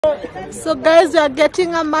So guys, we are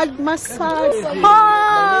getting a massage.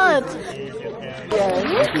 Hot!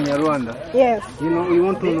 Yes. Rwanda. Yes. You know, you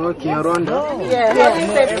want to know Rwanda? Yeah.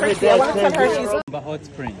 Nyamyumba Hot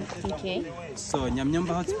Springs. Okay. So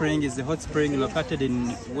Nyamyumba Hot Spring is a hot spring located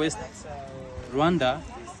in West Rwanda,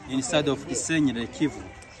 inside of Gisenyi, Lake Kivu.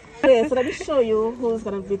 Okay, so let me show you who's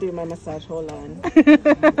gonna be doing my massage. Hold on.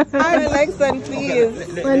 Add likes and please.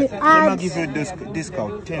 Let me give you a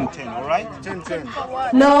discount. 10, all right? 10.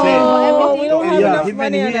 No, 10. we don't have enough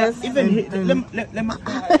money on us.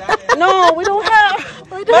 No, we don't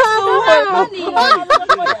have. We don't have money.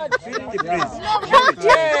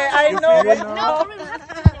 Yeah, I know.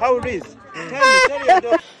 How it is?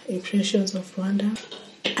 Impressions of Rwanda,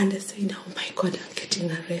 and they said, oh my God, I'm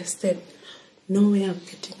getting arrested. No way I'm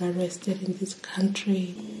getting arrested in this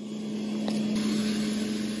country.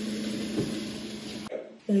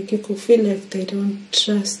 Like you could feel like they don't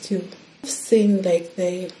trust you. I've seen like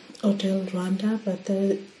the Hotel Rwanda, but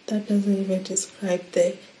that doesn't even describe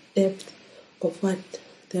the depth of what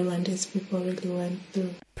the Rwandese people really went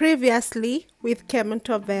through. Previously with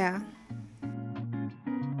The.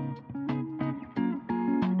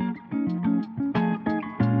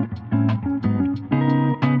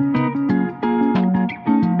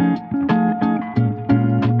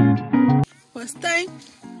 First time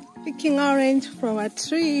picking orange from a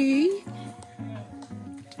tree.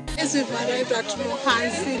 As we've arrived at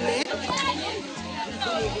Mohansi Lake.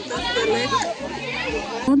 That's the lake.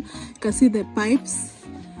 You can see the pipes.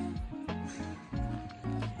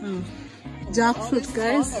 Oh. Jackfruit,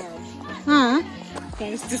 guys. Huh?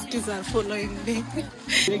 Guys, these kids are following me.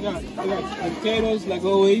 They got potatoes like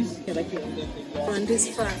always. On this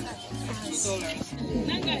front.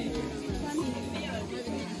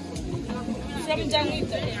 I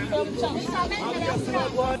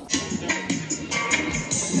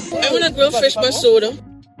want a grilled fish by soda.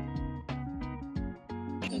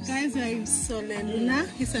 So guys, we are in Soleluna.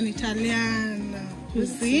 It's an Italian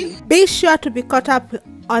cuisine. Be sure to be caught up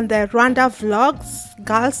on the Rwanda vlogs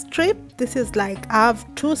girls trip. This is like I have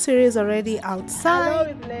 2 series already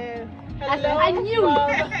outside. Hello. I knew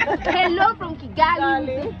it. Hello from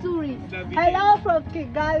Kigali with the tourists. Hello from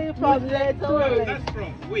Kigali from the tourists. That's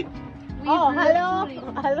from wait. Oh, hello.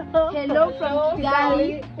 Hello from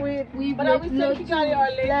Kigali with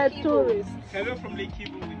the tourists. Hello from Lake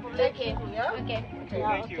Kivu. Okay.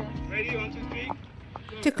 Thank you. Ready? 1, 2, 3.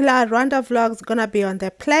 Particular Rwanda vlogs gonna be on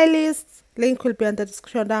the playlist. Link will be on the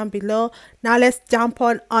description down below. Now let's jump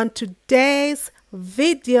on today's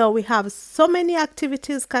video. We have so many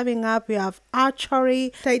activities coming up. We have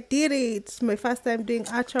archery. I did it. It's my first time doing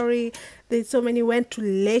archery. There's so many. Went to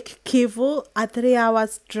Lake Kivu, a 3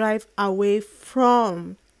 hours drive away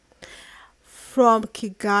from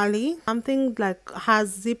Kigali. Something like has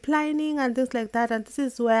zip lining and things like that. And this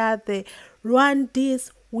is where the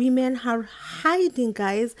Rwandese women are hiding,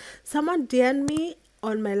 guys. Someone DM'd me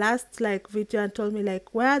on my last video and told me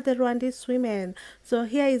where are the Rwandese women. So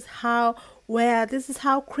here is this is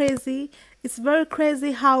how crazy. It's very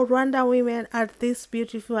crazy how Rwanda women are this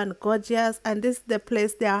beautiful and gorgeous, and this is the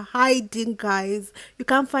place they are hiding, guys. You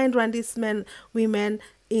can't find Rwandese women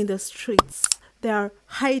in the streets. They are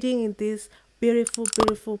hiding in these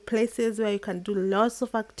beautiful places where you can do lots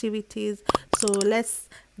of activities. So let's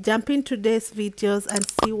jump into today's videos and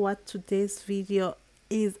see what today's video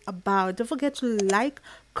is about. Don't forget to like,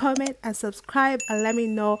 comment and subscribe, and let me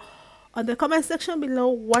know on the comment section below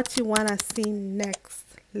what you want to see next.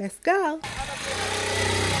 Let's go.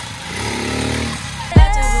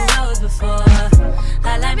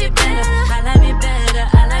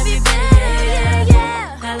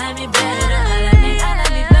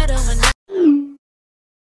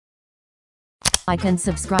 I can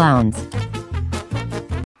subscribe.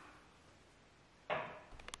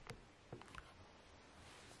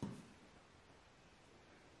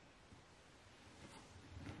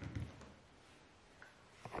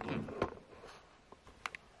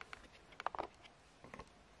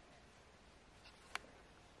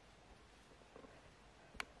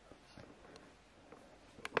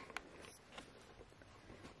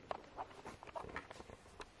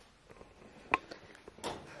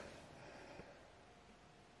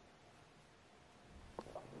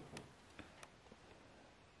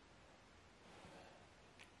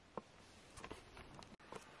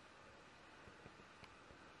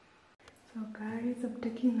 So guys, I'm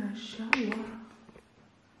taking a shower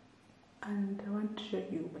and I want to show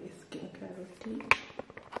you my skincare routine.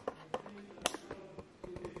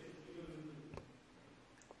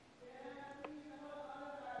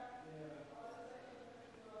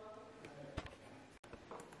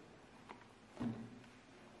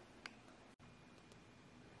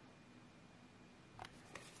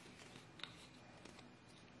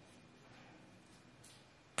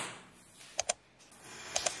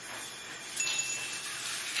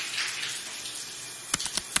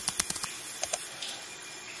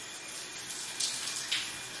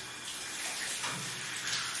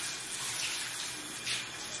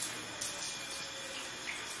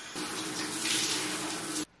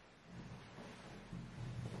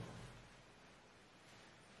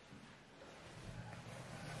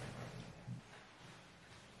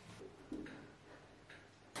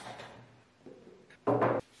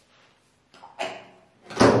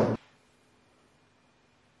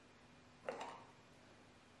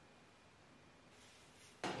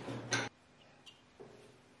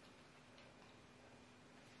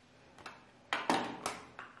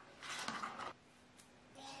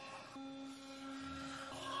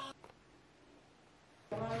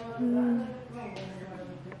 Hi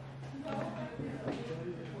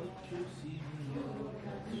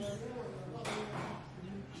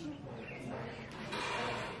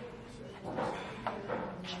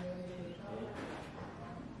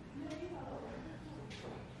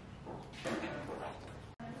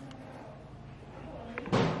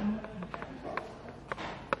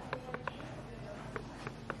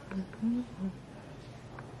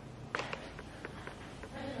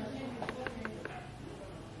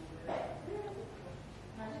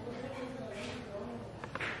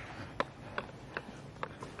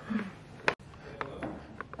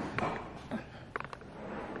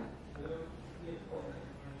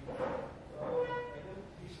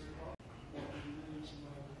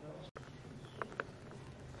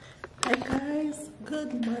guys,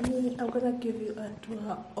 good morning. I'm gonna give you a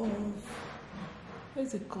tour of, what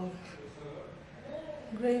is it called?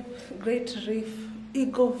 Great Reef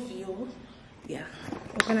Eagle View. Yeah,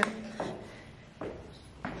 I'm gonna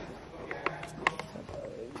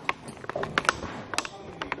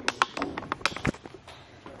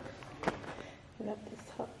love this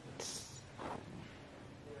hot.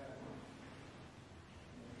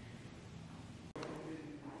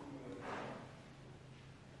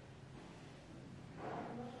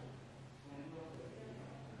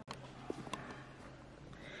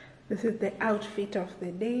 This is the outfit of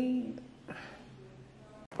the day.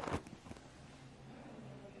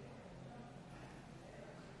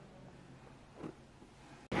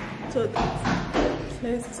 So this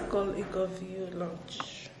place is called Eagle View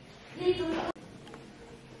Lodge.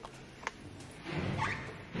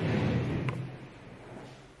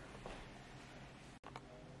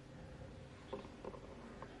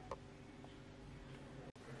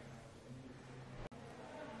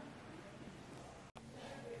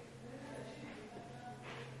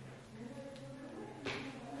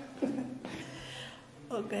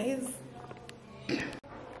 Oh guys,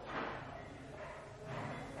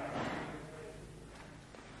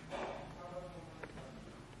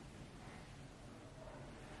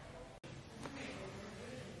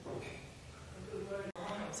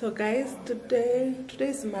 so guys, today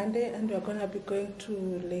is Monday and we're gonna be going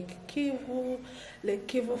to Lake Kivu. Lake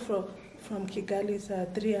Kivu from Kigali is a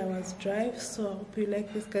 3 hours drive. So I hope you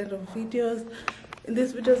like this kind of videos. In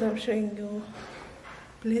these videos I'm showing you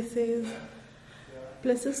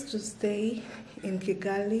places to stay in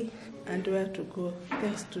Kigali and where to go,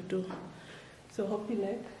 things to do. So hope you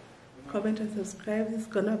like, comment and subscribe. This is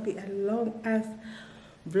gonna be a long ass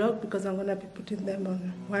vlog because I'm gonna be putting them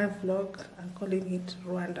on one vlog and calling it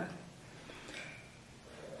Rwanda.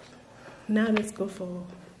 Now let's go for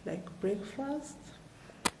like breakfast.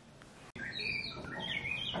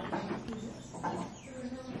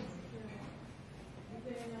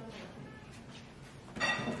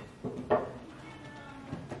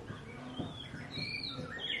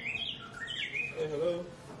 Hey, hello.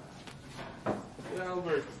 Yeah,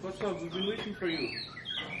 Albert. What's up? We've been waiting for you.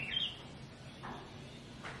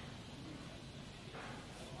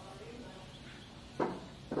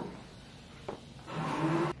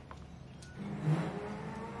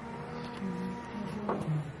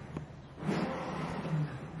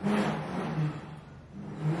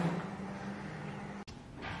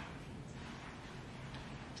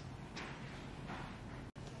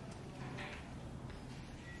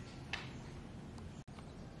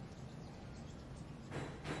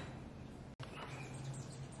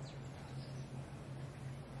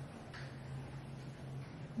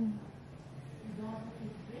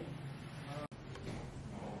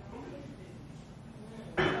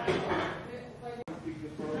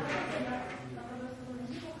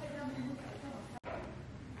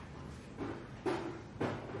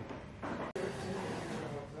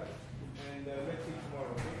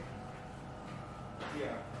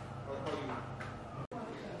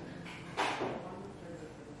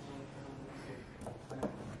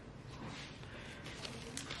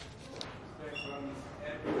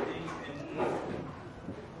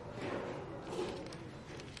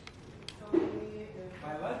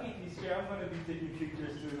 I'm gonna be taking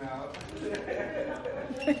pictures too now.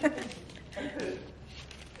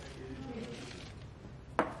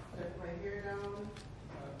 Set my hair down.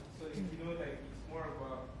 So you know, like it's more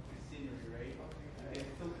about the scenery, right? And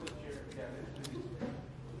still put your let's do this.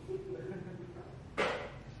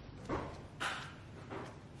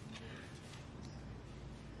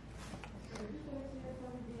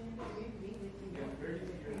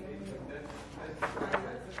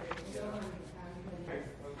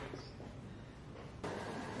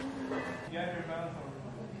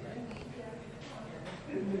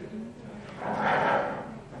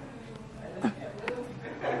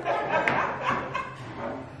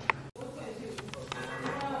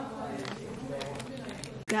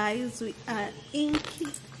 guys, we are in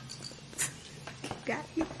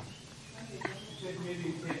Kigali.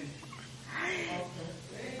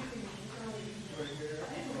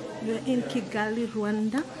 We're in Kigali,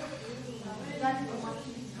 Rwanda.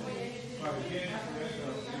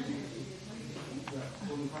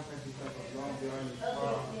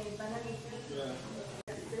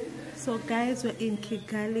 So guys, we're in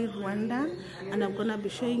Kigali, Rwanda, and I'm gonna be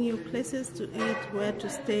showing you places to eat, where to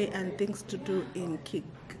stay, and things to do in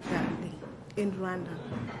Kigali, in Rwanda.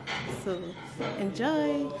 So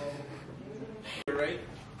enjoy. Right?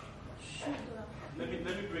 Let me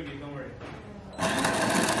bring it, don't worry.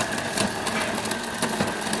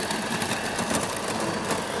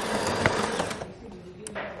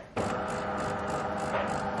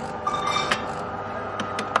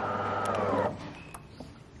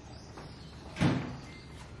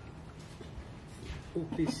 Oh,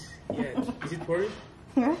 please. Yeah. Is it for you?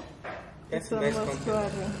 Yeah. That's It's a nice almost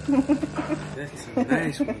compliment. That's a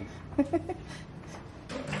nice one.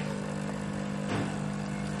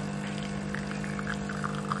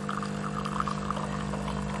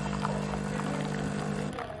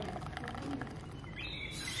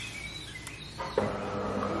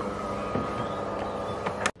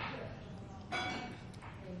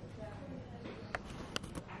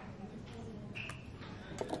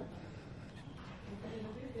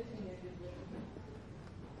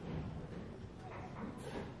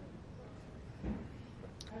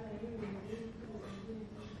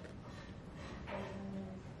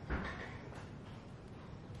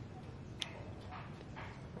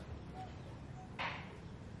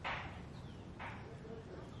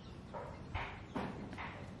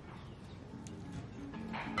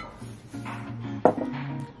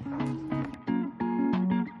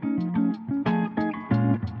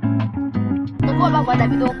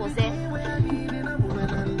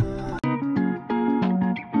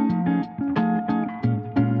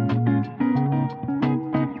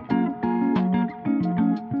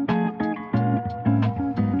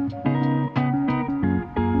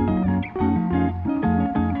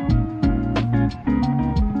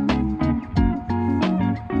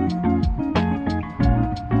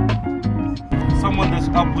 Someone that's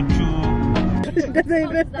up with you.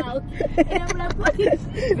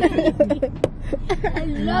 I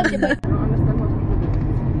love it. I don't understand what people do.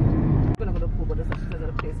 I'm gonna go to the pool, but there's actually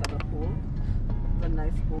a place at the pool. It's a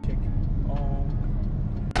nice pool. Check.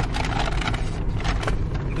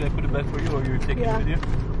 Should I put it back for you, or you're taking it with you?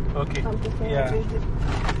 Okay. I'm just saying, Yeah.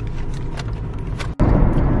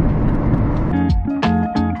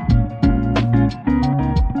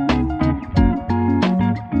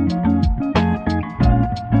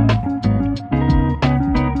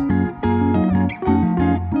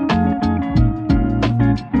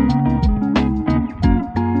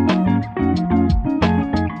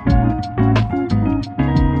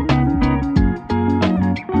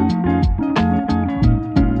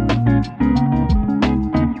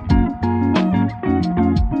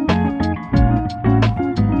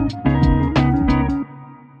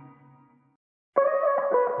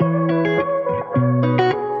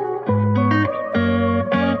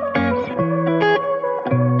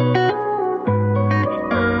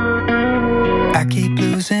 I keep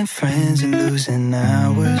losing friends and losing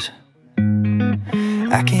hours.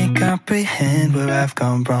 I can't comprehend where I've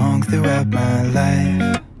gone wrong throughout my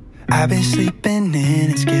life. I've been sleeping in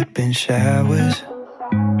and skipping showers.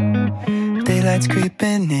 Daylight's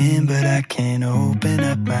creeping in, but I can't open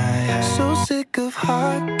up my eyes. So sick of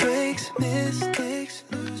heartbreaks, mistakes,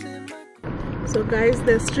 losing my... So guys,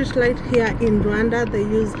 the street light here in Rwanda, they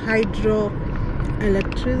use hydro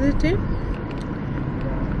electricity.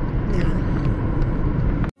 Yeah.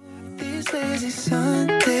 These lazy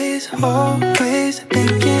Sundays, always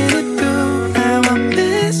thinking it through. Now I'm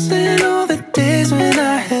missing all the days when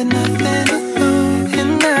I had nothing to lose.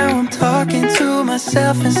 And now I'm talking to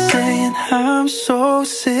myself and saying I'm so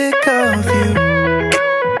sick of you.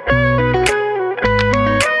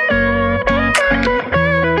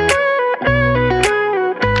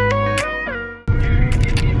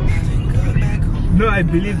 No, I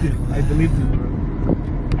believed it. I believed it.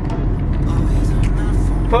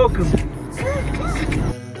 Focus.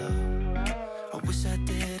 I wish I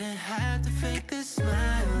didn't have to fake this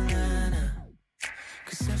smile, nah.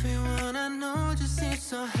 'Cause everyone I know just seems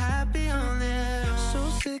so happy on there. I'm so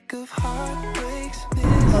sick of heartbreaks.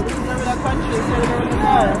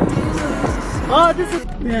 Oh, this is...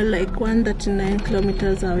 We are like 139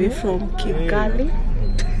 kilometers away from Kigali.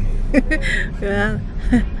 Yeah.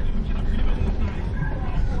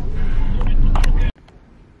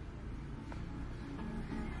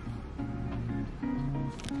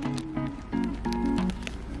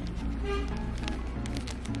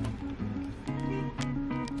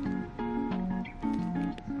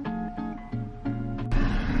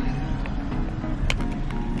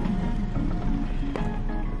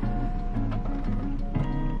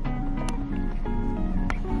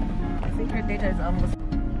 data is almost.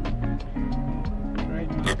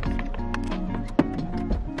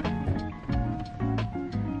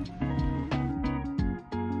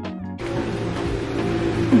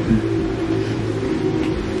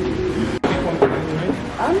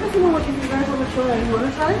 I'm just gonna what you guys want to try. You want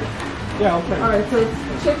to try? Yeah, I'll try. Alright, so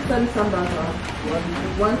it's chips and sambaza.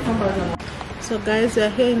 One sambaza. So guys, we're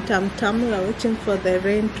here in Tam. We're waiting for the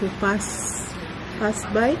rain to pass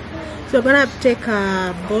by. So we're gonna take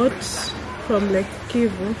a boat from Lake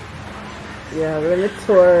Kivu. Yeah, we're gonna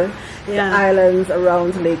tour the islands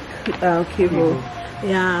around Lake Kivu.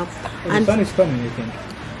 Yeah, And the sun is coming, I think.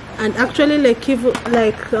 And actually Lake Kivu,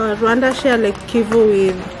 like Rwanda share Lake Kivu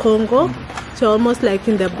with Congo. So almost like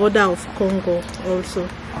in the border of Congo also.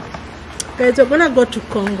 Guys, we're gonna go to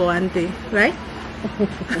Congo one day, right?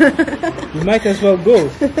 You might as well go.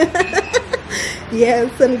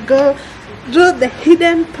 Yes, and go do the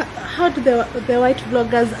hidden. How do the white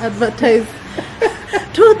vloggers advertise?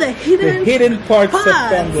 To the hidden parts of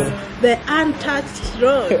Congo, the untouched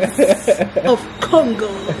roads of Congo.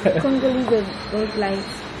 Congolese don't like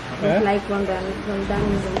Rwanda, and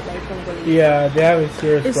Rwandans don't like Congolese. Yeah, they have a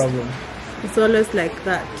serious problem. It's always like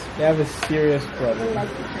that. They have a serious They problem. don't like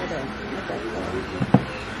each other.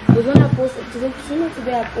 We're gonna post today.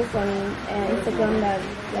 I post on Instagram that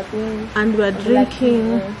and we're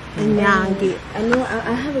drinking nyangi. I know.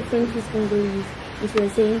 I have a friend who's Congolese, which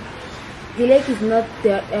was saying the lake is not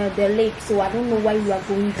the lake, so I don't know why you are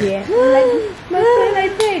going there. I'm like, my friend, I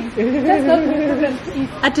said that's not the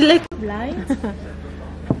problem. At Lake Blind.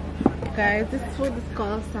 Guys, this food is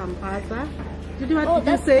called sambaza. Did you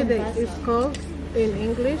That's say that sambaza. it's called in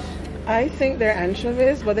English? I think they're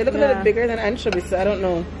anchovies, but they look a little bigger than anchovies, so I don't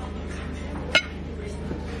know.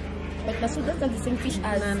 But Masoud, that's not the same fish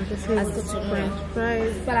as French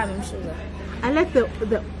fries. But I'm sure. I like the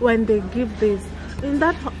when they give this. In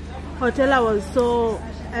that hotel,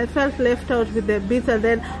 I felt left out with the bits, and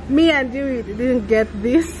then me and you didn't get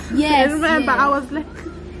this. Yes, I remember I was like,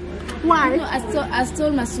 why? No, I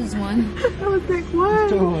stole Masoud's one. I was like, why?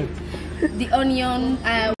 The onion.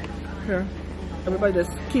 Here, everybody,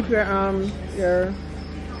 just keep your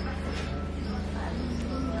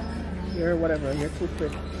whatever, your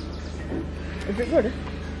toothpick. Is it good?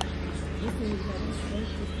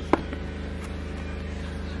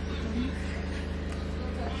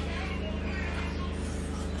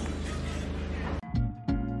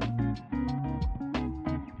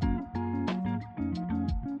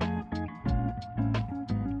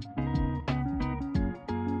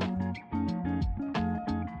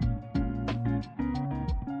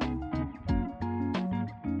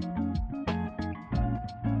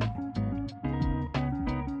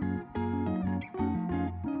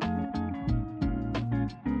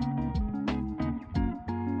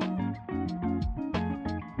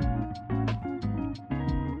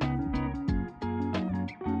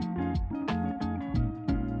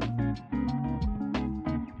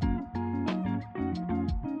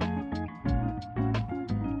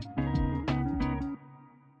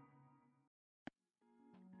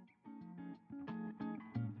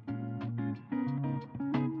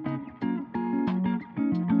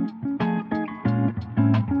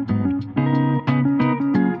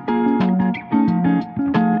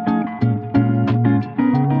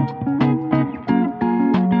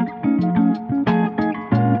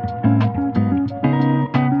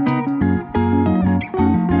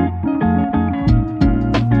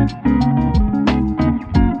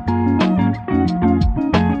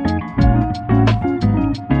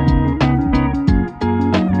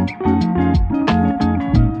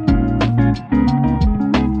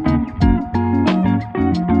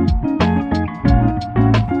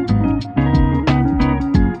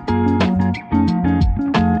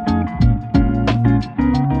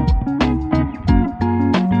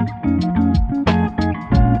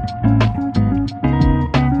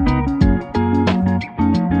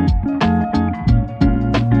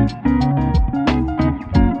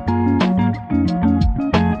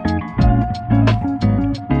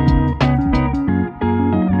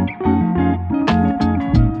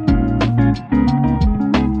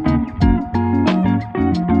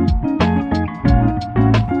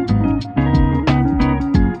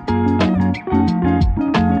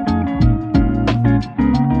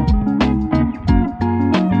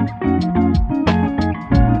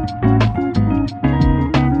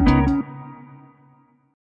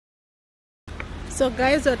 So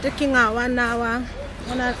guys, we're taking a 1 hour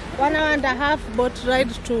and a half boat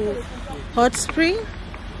ride to Hot Spring.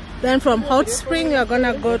 Then from Hot Spring we're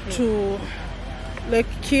gonna go to Lake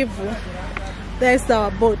Kivu. There's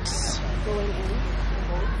our boat.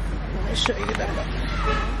 Let me show you the boat.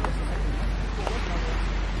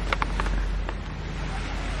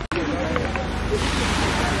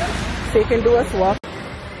 So you can do a swap.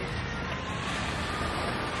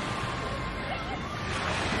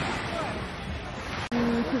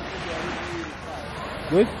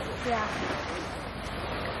 Good? Yeah.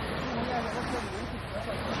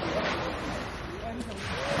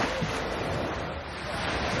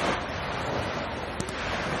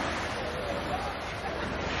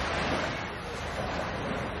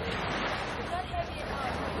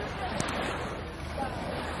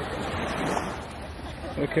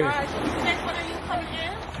 Okay.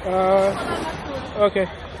 Okay.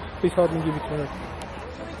 Please help me give it to her.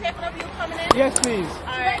 Should we take one of you coming in? Yes, please.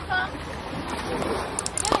 Alright.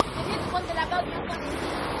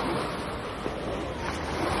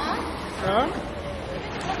 Huh?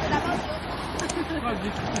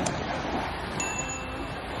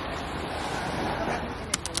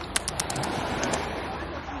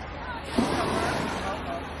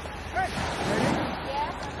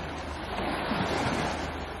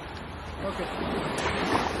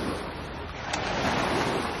 Okay.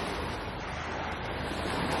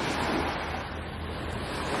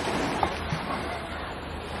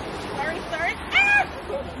 Sorry.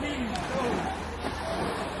 Please, no.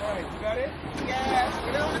 Alright, you got it? Yes.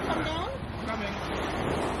 You don't want to come down? Coming.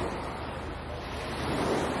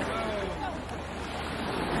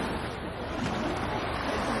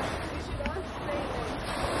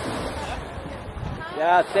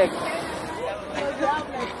 Yeah, thanks.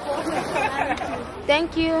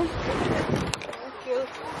 Thank you.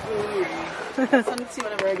 See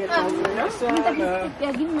whenever I get home.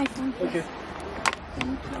 Yeah, give me my phone. Okay.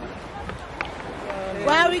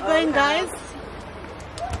 Where are we going, guys?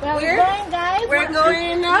 Where are we going, guys? We're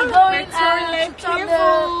going We're going Lake to the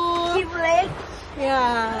Kivu. Kivu Lake.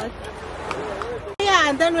 Yeah. Yeah,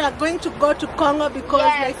 and then we are going to go to Congo because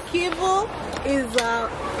Yes. Lake Kivu is a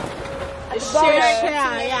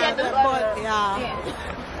Share. yeah, the boat, yeah.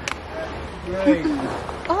 Great.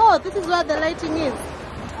 Oh, this is where the lighting is.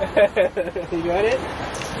 You got it?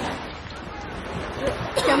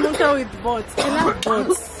 Kamuka with boats, enough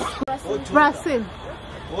boats. Brazil.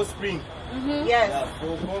 Hot Spring. Yes. Yeah,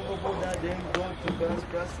 for Congo border, then go to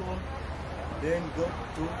Brazzaville, then go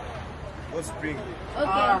to Hot Spring.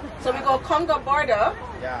 Okay. So we go Congo border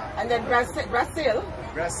Yeah. and then Brazil. Brazil,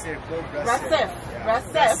 go Brazil. Brazzaville.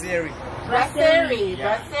 Brazzaville.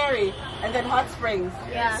 Brazzaville. And then Hot Springs.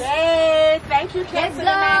 Yeah. Yay! Thank you, Let's Captain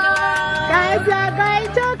go. Emmanuel. Guys, we are going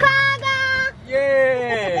to Congo.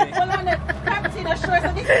 Yay! Hold on, the captain is sure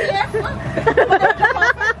so this is careful.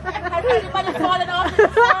 Has anybody fallen off the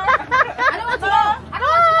floor? I don't want to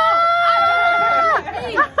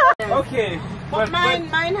know. Okay. But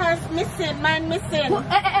mine has missing. Mine missing.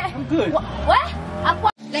 I'm good. What?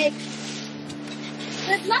 Like,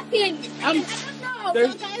 there's nothing. I don't know.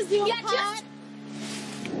 There's- So guys, you just...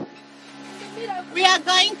 We are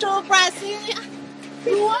going to Brazil.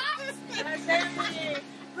 What?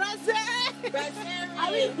 Brazil.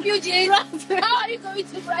 Are we refugees? How are you going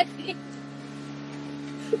to Brazil?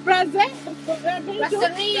 Brazil. Brazil.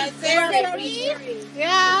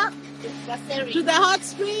 Yeah. Brazil. To the hot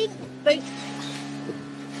spring.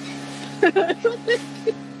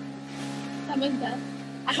 Samantha,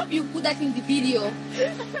 I hope you put that in the video.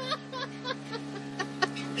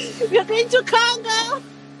 We are going to Congo.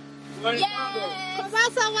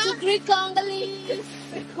 Yes! To Greek Congolese.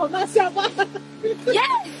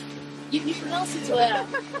 Yes! You pronounce it well.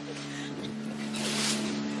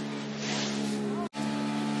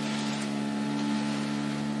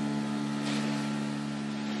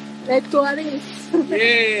 Like tourists.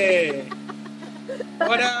 Yeah.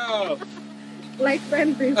 What up? Like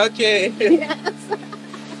friendly. Okay. Yes.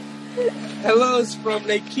 Hello from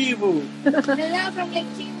Lake Kivu. Hello from Lake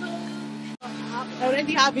Kivu. I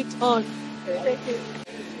already have it on.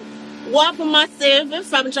 Walk massive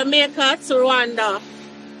from Jamaica to Rwanda.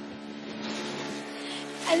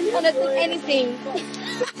 I didn't understand anything.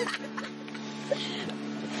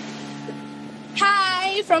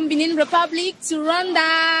 Hi, from Benin Republic to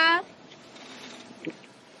Rwanda.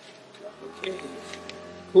 Okay.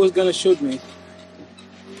 Who's gonna shoot me?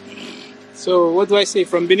 So what do I say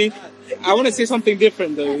from Benin? I want to say something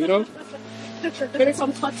different though, you know? Maybe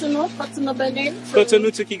from Cotonou, Benin.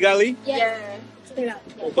 Cotonou to Kigali? Yeah. Okay.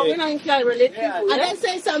 But we don't care relate people. And then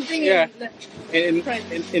say something Yeah. in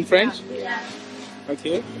In French? Yeah.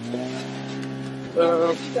 Okay.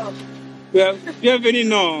 Well, bienvenue,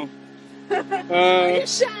 no. You're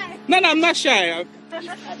shy. No, I'm not shy. I don't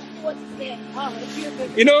know what to say.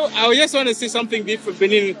 You know, I just want to say something different.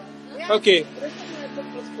 Benin. Okay.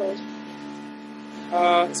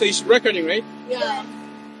 So it's recording, right? Yeah.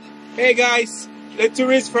 Hey guys, the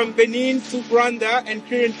tourists from Benin to Rwanda and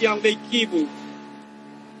currently on Lake Kivu.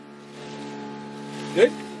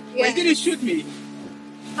 Good? Yeah. Why did you shoot me?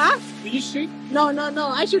 Huh? Did you shoot? No.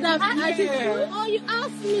 I should have. I should. Yeah. Oh, you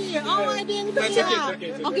asked me. Oh, I didn't. That's Yeah. okay,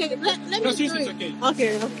 it's okay. Okay, let No, me do seriously, it. it's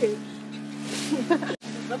okay. Okay.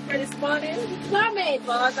 Look for this morning. Mermaid.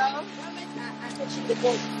 Father. Mermaid are touching the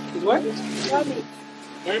boat. What? Mermaid.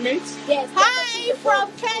 Mermaids? Yes. Hi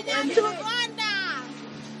from Kenya to Rwanda.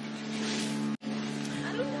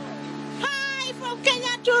 Hi from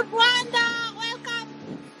Kenya to Rwanda. Welcome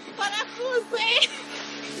for a cruise.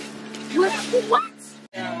 What?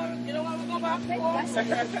 You don't want to go back?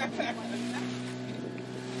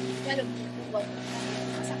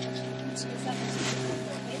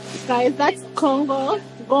 Guys, that's Congo.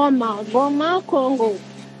 Goma, Congo.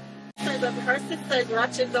 Her sister is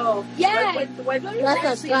watching though. Yeah. When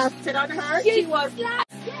That's a she sit on her, she was. Yes,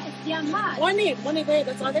 they're mad. Money, great.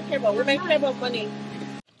 That's all they care about. Women care about money.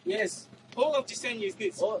 Yes. Whole of Gisenyi is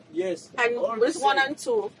this? Oh, yes. And All with the 1 same. and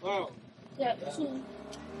 2. Wow. Yeah, two.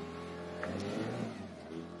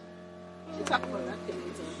 She talk about that thing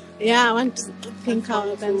later. Yeah, I want to think how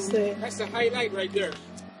I can say. That's a highlight right there.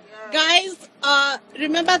 Guys,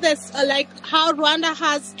 remember this, like how Rwanda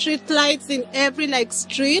has street lights in every like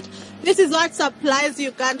street. This is what supplies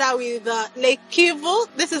Uganda with Lake Kivu.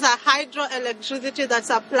 This is a hydroelectricity that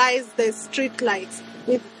supplies the street lights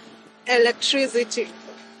with electricity.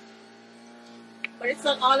 But it's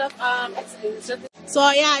not all of it's just So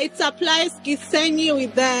yeah, it supplies Gisenyi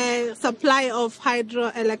with the supply of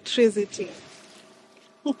hydroelectricity.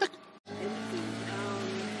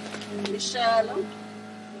 Michelle.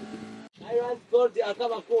 I want to go to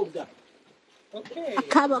Akaba Kobda. Okay.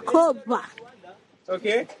 Kabakoba.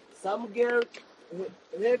 Okay. Some girl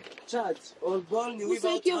rape church or born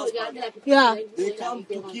without husband. Yeah. They come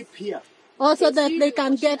to keep here. Also that they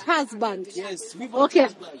can get husband. Yes, without Okay.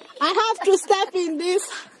 husband. I have to step in this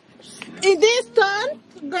turn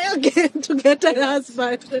girl to get a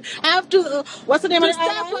husband. I have to What's the name of the step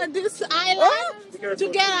island? on this island to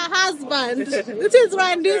get a husband. This is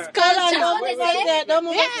Rwandese culture. Don't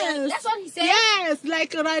move Yes. That's what he said. Yes,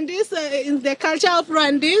 like Rwandese, in the culture of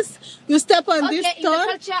Rwandese, you step on Okay, this in the stone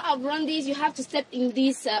culture of Rwandese, you have to step in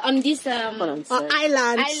this on this island.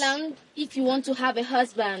 island if you want to have a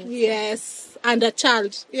husband Yes, and a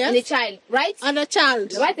child. Yes, and a child, right? and a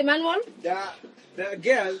child. Right, the man one? The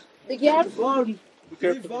girl The girl? born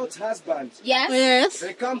without husband. Yes. Yes.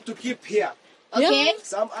 They come to keep here. Okay.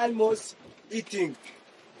 Some animals eating.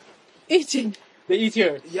 Eating. They eat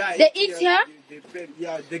here. Yeah, They eat here?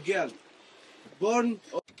 Yeah, the girl born.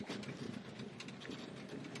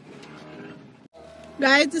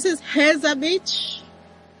 Guys, this is Heza Beach.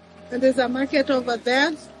 And there's a market over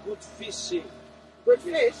there. Good fishing. Good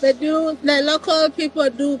fish. The local people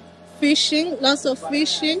do fishing, lots of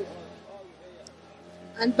fishing.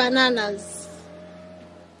 And bananas.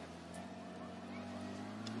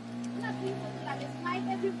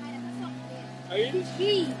 Are you?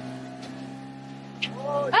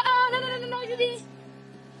 No, Judy.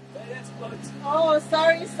 Oh,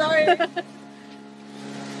 sorry.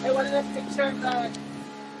 I wanted a picture of that.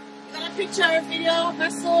 You got a picture or video,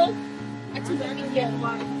 Hassel? I took a video.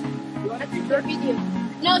 You want a picture or video?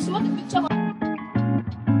 No, she wants a picture of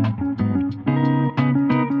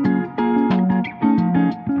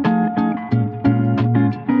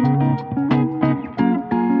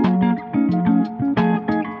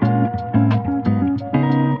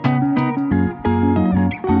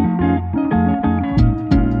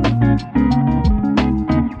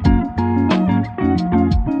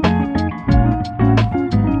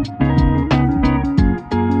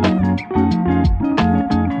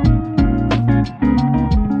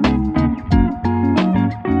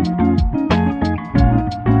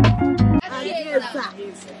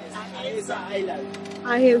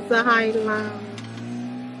Here's the highland.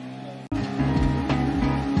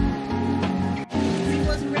 It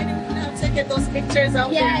was raining when I was taking those pictures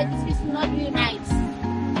out yeah, this is not really nice.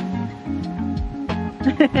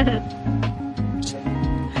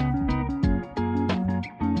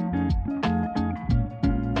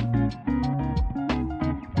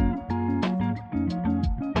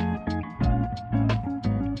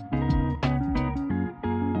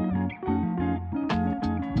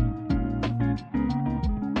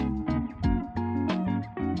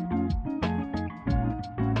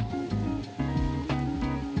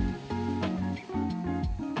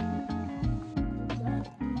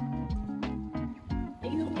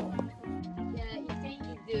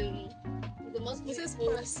 The most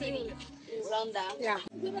beautiful city in Rwanda. Yeah.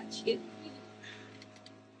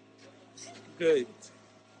 Good.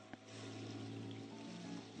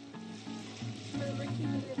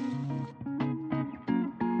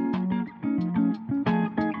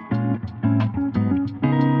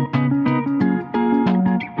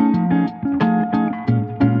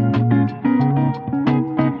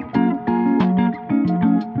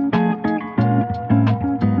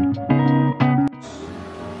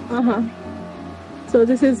 So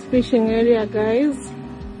this is fishing area, guys.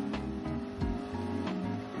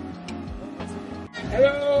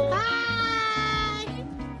 Hello. Hi.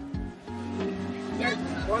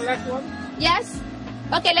 One last one. Yes.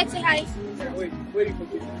 Okay, let's say hi. Yeah, waiting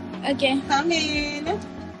for you. Okay. Come in.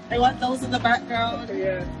 I want those in the background.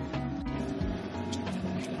 Yeah.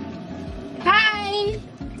 Hi.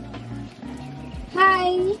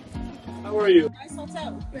 Hi. How are you? Nice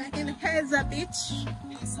hotel. We're in Heza Beach.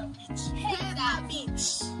 Heza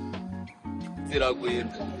Beach.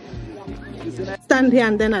 Stand here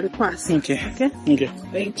and then I'll pass. Okay. Okay? Okay.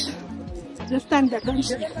 Wait. Just stand there. Don't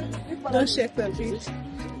shake. Don't shake the beach.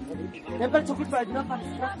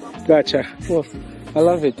 Gotcha. Oh, I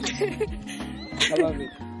love it. I love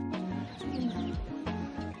it.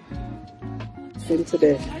 Till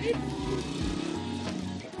today.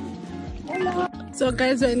 So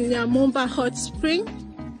guys, we're in Nyamyumba Hot Spring.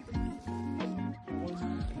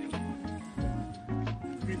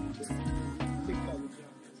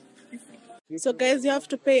 So guys, you have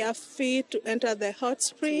to pay a fee to enter the hot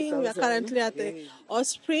spring. We are currently at the hot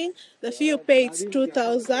spring. The fee you pay is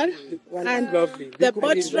 2,000. And Lovely. the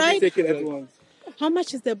boat ride. Take it at once. How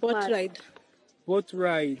much is the boat ride? Boat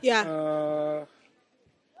ride. Yeah.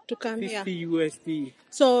 To come here. 50 USD.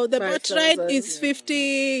 So the boat ride is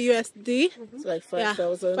 50 USD. It's like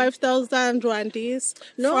 5,000. Yeah, 5,000 Rwandese.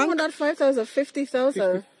 No, franc. not 5,000,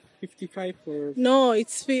 50,000. 55 for... No,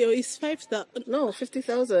 it's 5,000. No,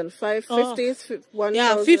 50,000. 550 is 1,000.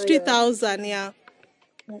 Yeah, 50,000, yeah.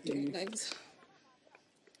 Okay, guys.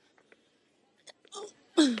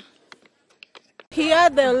 Here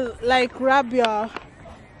they'll like rub your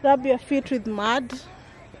feet with mud.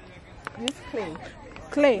 This clay.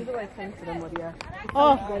 Clay.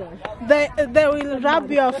 Oh, they will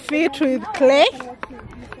rub your feet with clay.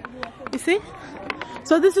 You see?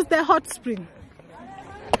 So this is the hot spring.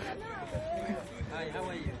 Hi, how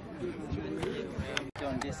are you?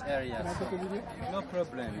 On this area, so no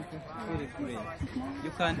problem. Feel free.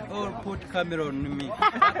 You can all put camera on me.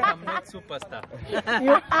 I'm not superstar.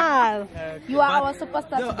 You are. You are our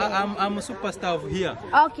superstar. No, today. I'm a superstar of here.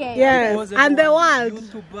 Okay. Yes, Because and the world.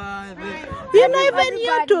 YouTuber, You know, even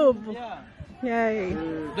YouTube. yeah. Yay.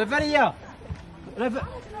 The very year.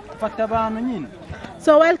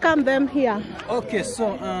 So welcome them here. Okay,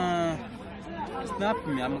 so snap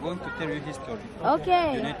me. I'm going to tell you history.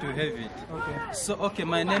 Okay. You need to have it. Okay. So okay,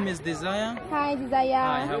 my name is Desire. Hi, Desire.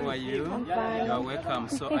 Hi, how are you? I'm fine. You are welcome.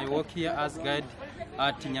 So I work here as guide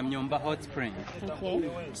at Nyamyumba Hot Spring. Okay.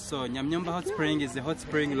 So Nyamyumba Hot Spring is a hot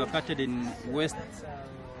spring located in West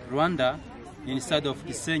Rwanda, inside of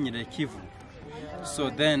Gisenyi, Lake Kivu. So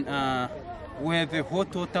then we have a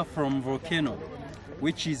hot water from volcano,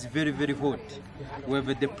 which is very, very hot. We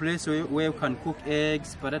have the place where you can cook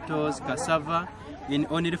eggs, potatoes, cassava. In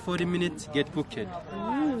only 40 minutes, get cooked.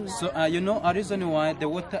 So you know a reason why that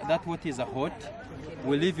water is hot.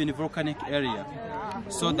 We live in a volcanic area,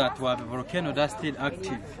 so that we have a volcano that's still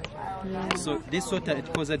active. So this water is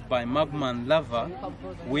caused by magma and lava,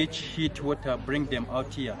 which heat water bring them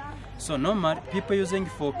out here. So normal people using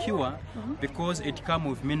for cure because it comes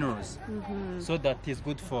with minerals. So that is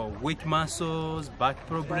good for weak muscles, back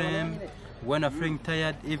problem, when I'm feeling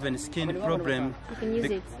tired, even skin problem. You can use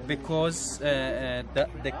it. Because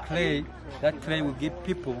the clay, that clay will give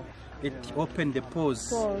people, it open the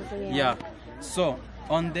pores. Yeah. So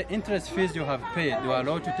on the interest fees you have paid, you are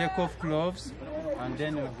allowed to take off gloves, and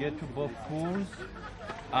then you get to both pools.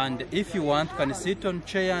 And if you want, you can sit on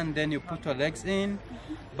chair and then you put your legs in.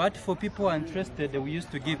 But for people who are interested, we used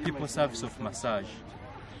to give people service of massage,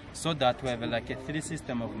 so that we have like a 3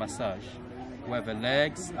 system of massage. We have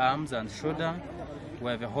legs, arms, and shoulder.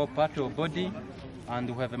 We have a whole part of body, and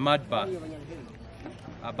we have a mud bath.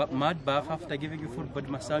 A mud bath, after giving you full body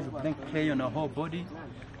massage, you bring clay on the whole body.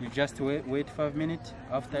 You just wait 5 minutes.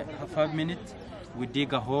 After 5 minutes, we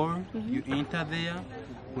dig a hole. You enter there.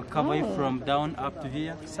 We cover you from down up to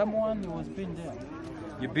here. Someone was been there.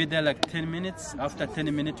 You be there like 10 minutes. After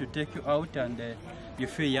 10 minutes, you take you out and you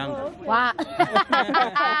feel younger. Wow.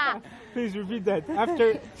 Please repeat that.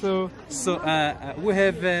 After, so we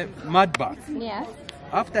have a mud bath. Yes.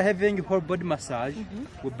 After having a whole body massage,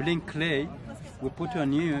 we bring clay, we put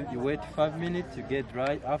on you, you wait 5 minutes, you get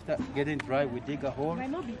dry. After getting dry, we dig a hole,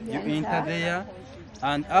 you enter there,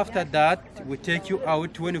 and after that, we take you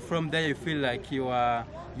out. When you from there, you feel like you are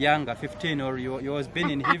younger, 15, or you was been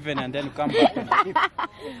in heaven and then you come back.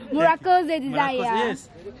 Miracles de Desire. Yes.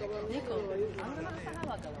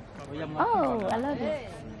 Oh, I love it.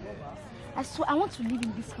 I want to live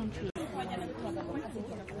in this country.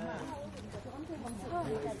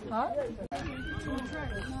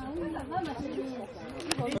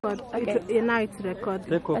 Okay. Now it's record.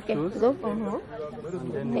 Take off Okay, shoes. go. And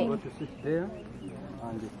then you go to sit there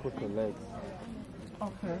and you put your legs.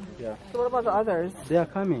 Okay. Yeah. So what about the others? They are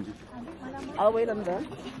coming. I'll wait on them.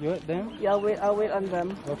 You want them? Yeah, I'll wait on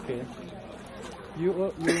them. Okay. You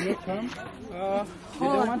will not come? You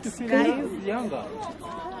don't want to feel younger?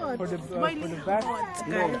 For the back?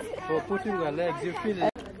 No, for putting your legs, you feel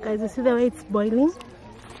it. Guys, you see the way it's boiling?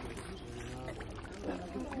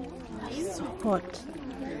 It's hot.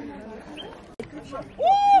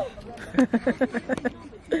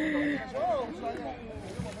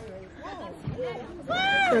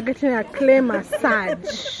 We're getting a clay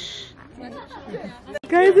massage.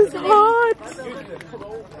 Guys, it's hot.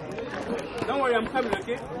 Don't worry, I'm coming,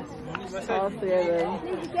 okay?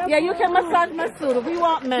 Yeah, you can massage Masood. We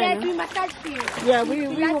want men. Yes, we massage you. Yeah,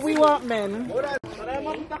 we want men.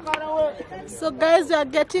 So guys, we are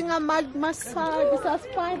getting a massage. It's a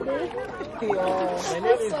spa day.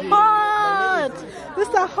 It's hot. This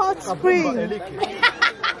is a hot spring.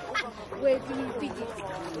 Wait, you repeat it.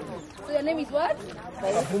 So your name is what?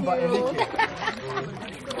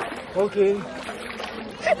 Okay.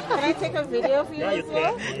 Can I take a video of you as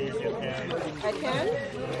well? Yes, you can. I can?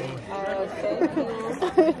 Thank you.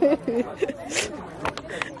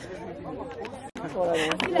 I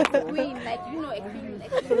feel like a queen, like you know a queen.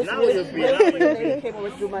 Like, So this Now lady, you'll be this lady came over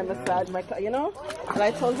to do my massage, you know? And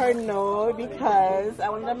I told her no because I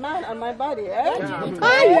wanted a man on my body, eh?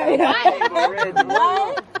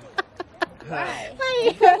 Why?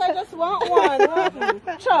 Because I just want one.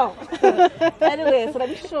 Sure. Anyway, so let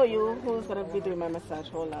me show you who's going to be doing my massage.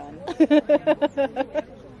 Hold on.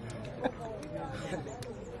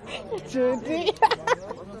 Judy.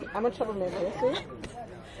 I'm a troublemaker, you see?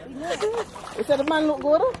 You said the man look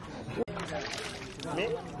good? Me?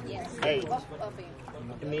 yes. 8.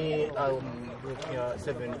 Me, look here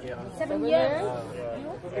 7 years. 7 years? Yeah.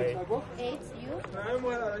 8. 8, you?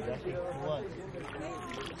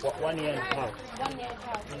 What? 1 year and a half. 1 year and a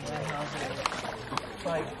half.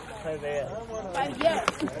 5 years. 5 years.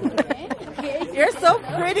 Okay. Okay. You're so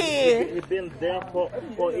pretty. We've been there for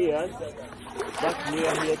 4 years. That's me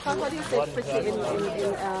here too. How do you say pretty in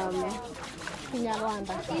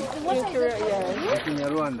Kinyarwanda.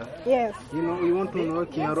 Kinyarwanda. Yes. You know, you want to know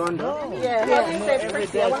Kinyarwanda? Yeah, how do you say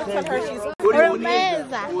pretty? I want to tell her she's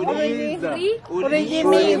Urimeza. You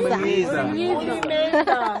Ulimeza.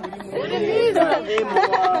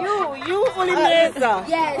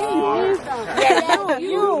 Yes.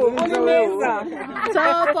 You Ulimeza. So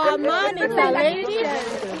for a man, it's a lady.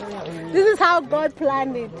 This is how God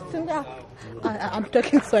planned it. I'm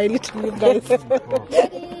talking Swahili to you guys.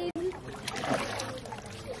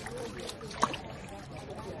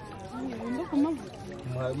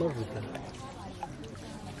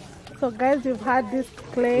 So guys, you've had this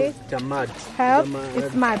clay mud. help.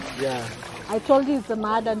 It's mud. Yeah. I told you it's a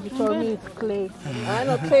mud and you told me it's clay. I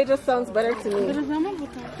know, clay just sounds better to me.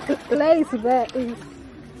 Clay is very...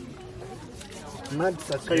 Mud.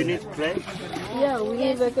 So you need clay? Yeah, we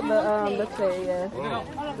need like the clay, yeah.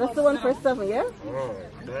 That's the one for 7, yeah? Oh,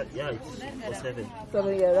 yeah, it's for 7.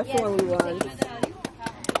 7, yeah, that's the one we want.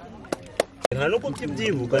 You know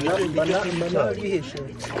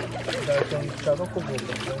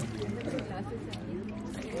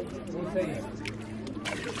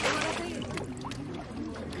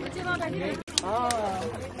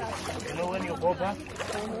when you go back,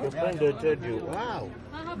 your friend will tell you, wow.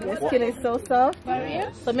 Your skin is so soft.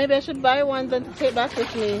 So maybe I should buy one then to take back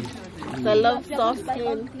with me. So I love soft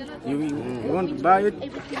skin. You want to buy it?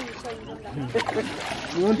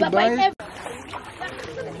 You want to buy it?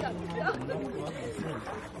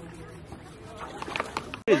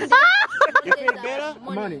 You feel better?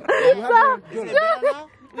 Money. You have $1.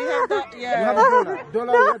 We have that, You yeah. have $1.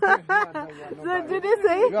 So did you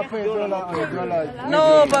say? You have $1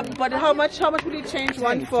 No, but how much will you change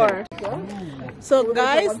one for? So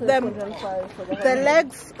guys, the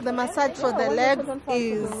legs, the massage for the legs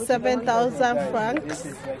is 7,000 francs.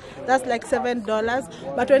 That's like $7.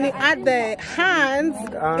 But when you add the hands,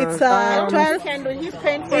 it's 12. He's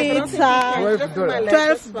paying for it. It's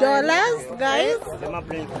 $12, guys.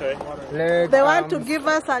 They want to give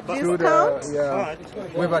us a discount. Yeah.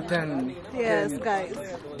 With a 10. Yes, guys.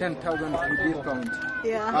 10,000 discount.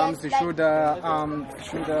 Yeah. Arms, shoulder,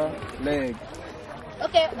 leg.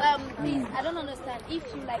 Okay, please, I don't understand. If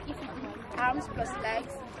you do arms plus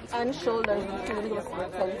legs and shoulders, you can give us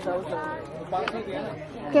 10,000.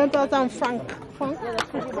 10,000 franc. Yeah, that's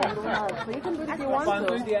pretty bad. So you can do it if you want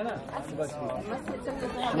to.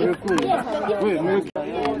 Very cool. Wait,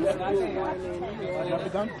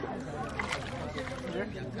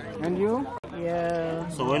 And you? Yeah.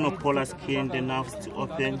 So when you pull a skin, the nerves to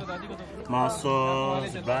open,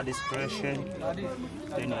 muscles, blood expression.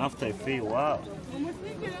 Then after I feel, wow.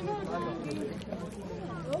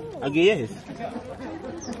 Okay, yes.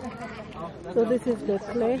 So this is the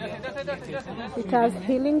clay. It has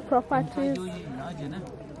healing properties.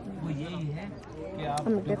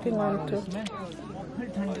 I'm getting on too.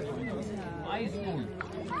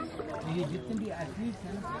 ये जितने भी athletes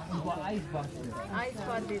हैं ना उनको ice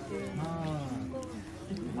bath देते हैं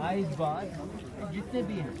ice bath जितने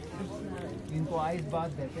भी हैं इनको आइस बाथ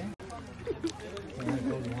देते हैं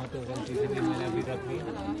वहाँ तो गलती से भी मैंने अभी रख ली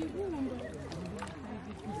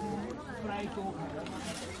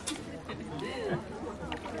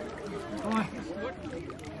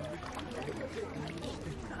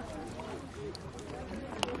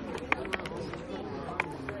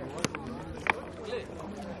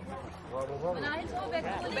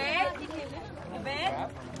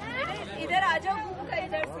इधर आ जाओ घूम कर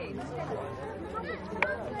इधर से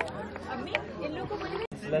अम्मी इन लोगों को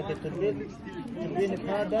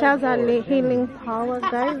It has a healing power,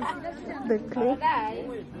 guys. The clay.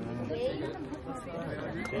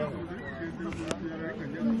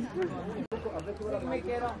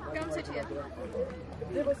 Come sit here.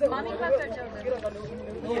 Mommy का चर्चा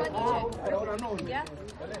Yeah.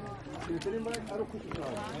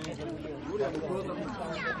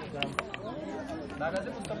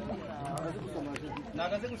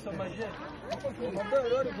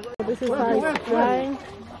 This is how it's drying.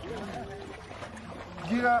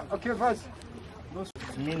 Okay, first.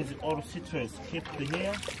 It means all citrus kept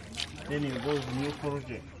here, then it goes new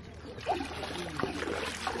project.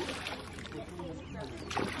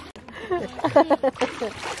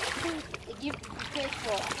 You pay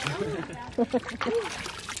for.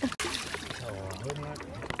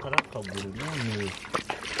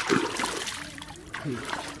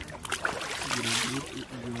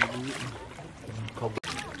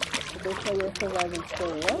 Those are your survival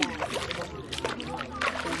story, right?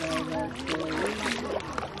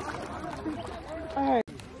 Alright.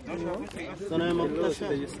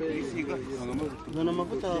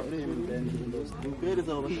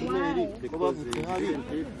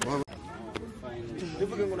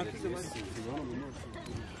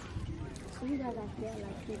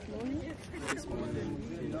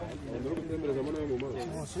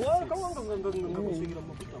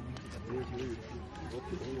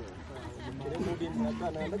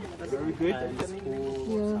 Are we good?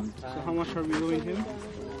 Yeah. So how much are we owing him?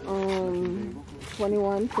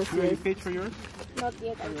 21 plus You already paid for yours? Not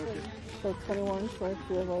yet, actually. So 21 for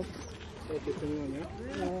 2 of us. Okay, 21, yeah?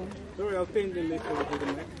 Yeah. Sorry, I'll pay in the later with the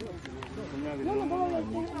neck. You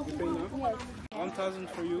pay now? Yes. 1,000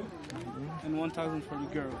 for you and 1,000 for the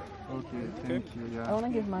girl. Okay, thank you. I Yeah. want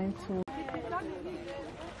to give mine too.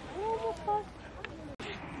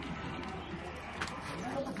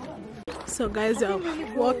 So guys,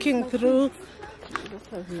 we're walking through.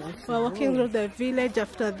 We're walking through the village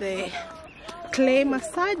after the clay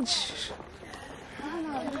massage.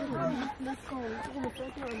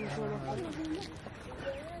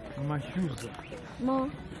 Amashuza. No.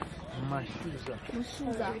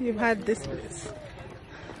 Amashuza. You've had this place.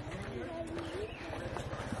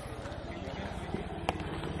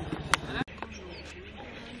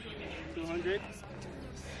 $200.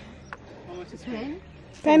 How much is pen?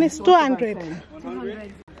 Pen is 200.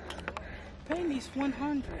 100. Pen is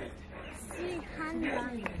 100.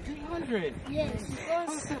 300. Yes.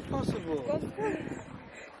 How is that possible?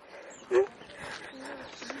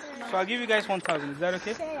 So I'll give you guys 1,000. Is that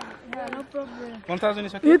okay? Yeah, no problem. 1,000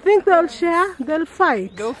 is okay? You think they'll share? They'll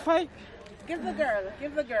fight. They'll fight? Give the girl.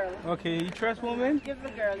 Give the girl. Okay, you trust women? Give the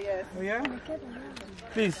girl, yes. Oh yeah?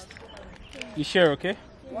 Please. You share, okay?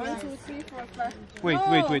 1, 2, 3, 4, 5. Wait,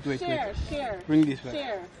 No, wait. Share. Bring this back.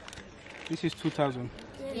 Share. This is 2,000.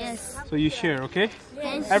 Yes. So you share, okay?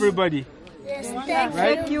 Yes. Everybody. Yes.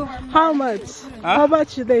 Right? you. How much? Huh? How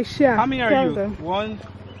much should they share? How many are Tell you? them. One.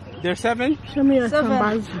 There's 7? Show me your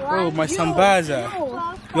sambaza. Oh, my sambaza.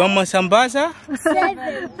 You want my sambaza?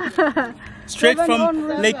 7. Straight from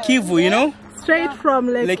Lake Kivu, you know? Straight from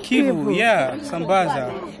Lake Kivu, yeah,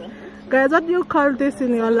 sambaza. Guys, what do you call this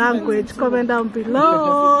in your language? Comment down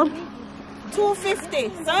below.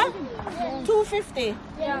 250, sir? 250.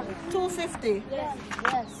 Yeah. 250.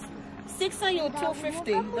 Yes. 6 on you,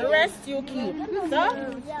 250. The rest you keep.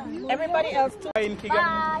 Sir? Everybody else, In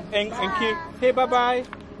Kigali. Hey, bye-bye.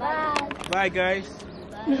 Bye. Bye, guys.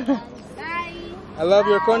 Bye. I love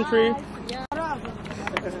your country.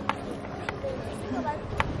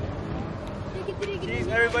 Cheers,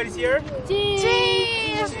 everybody's here? Cheers.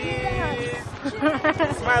 Cheers.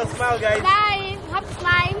 Smile, guys. Bye. have to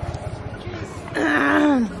smile.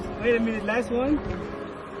 Wait a minute, last one.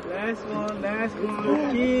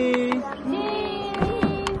 Cheese.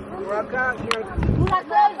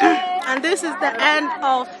 And this is the end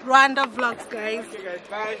of Rwanda vlogs, guys. Okay, guys,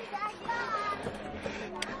 bye.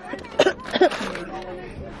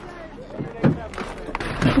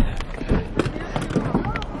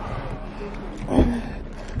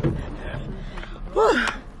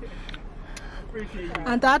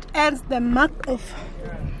 And that ends the mark of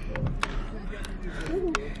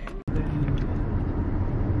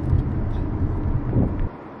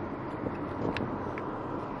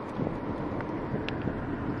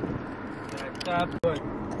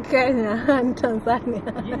Kenya and Tanzania.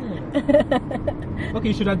 Yeah. Okay,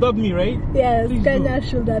 you should adopt me, right? Yes, Please Kenya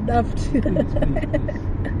should adopt you.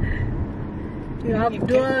 You have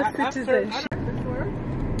dual citizenship.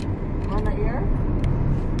 On the air?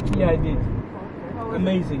 Yeah, I did.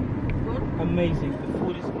 Amazing. Amazing. The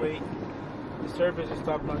food is great. The service is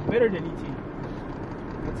top notch. Better than ET.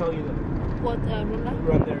 I'll tell you that. What, Rwanda?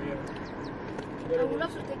 Run there, yeah. I would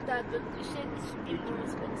love to take that, but you said it's more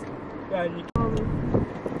expensive. Yeah, and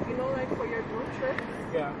You know, like for your road trip,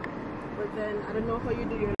 yeah. but then I don't know how you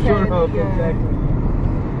do your Sure, okay, exactly.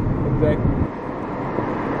 Exactly.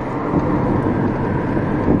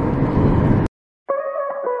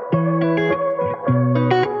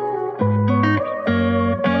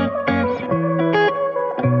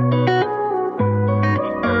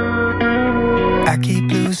 I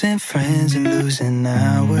keep losing friends and losing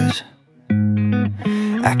hours.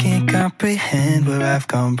 I can't comprehend where I've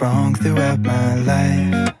gone wrong throughout my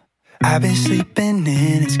life. I've been sleeping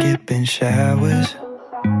in and skipping showers.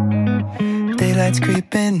 Daylight's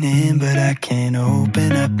creeping in, but I can't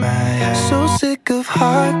open up my eyes. So sick of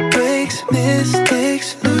heartbreaks,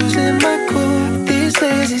 mistakes, losing my cool. These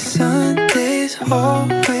lazy Sundays,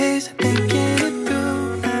 always thinking it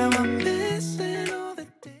through. Now I'm missing all the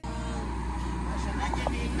days.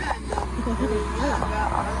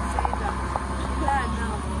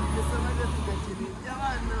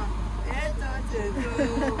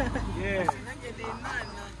 Yeah.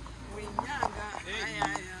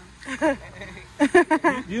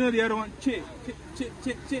 You know the other one? Chick. You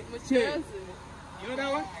know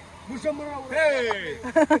that one? Hey!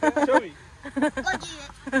 Show me.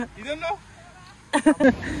 You don't know?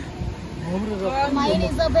 Mine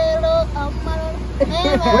is a bello of Wait.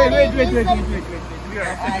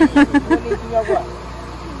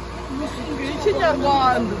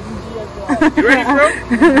 You ready, bro?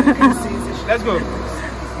 Let's go.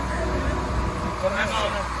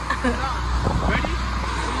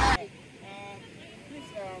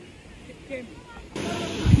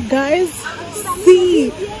 Guys, see,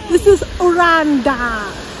 this is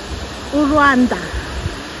Rwanda.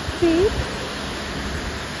 See?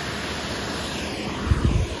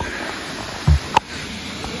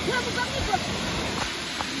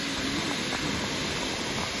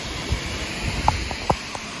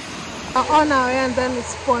 On our way, and then we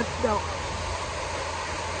spot the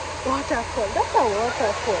waterfall. That's a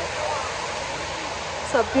waterfall.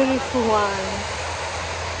 It's a beautiful one.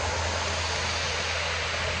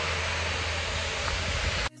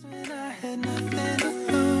 And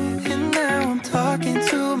now I'm talking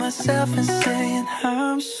to myself and saying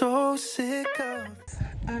I'm so sick of.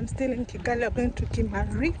 I'm still in Kigali. I'm going to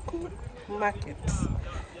Kimariko Market.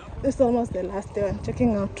 This is almost the last day. I'm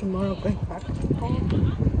checking out tomorrow, going back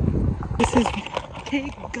home. This is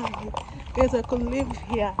Kigali. Guys, I could live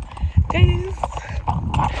here. Guys,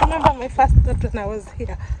 I remember my first thought when I was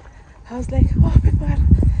here. I was like, oh, people are...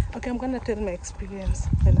 Okay, I'm going to tell my experience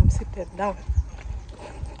when I'm seated down.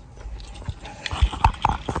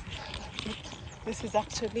 This is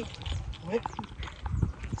actually where,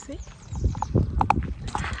 see?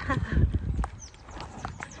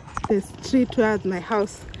 The street where my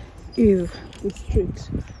house is, the street.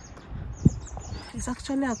 It's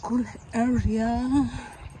actually a cool area.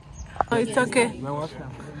 Oh, it's okay.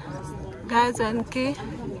 Guys, and key.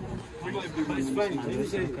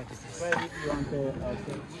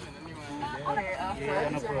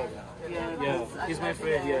 Yeah, he's my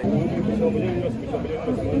friend, yeah.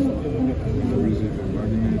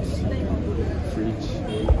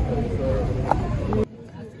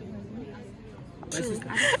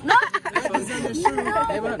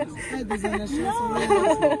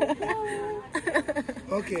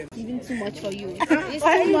 Okay. Even too much for you. It's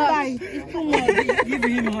too much. It's too much. Give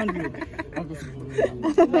him 100.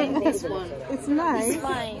 This one. It's nice. It's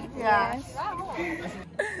fine. Yeah.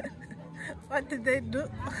 What did they do?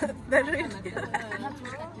 They read.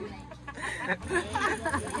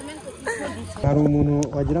 hari umuntu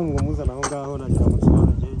wagira ngo muzana aho ngaho nagira ngo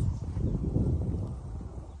nsobanure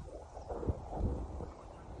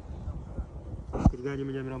Nabonye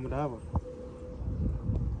mu Nyamirambo ndahabona.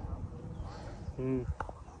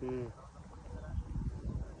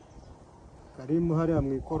 Karimu hariya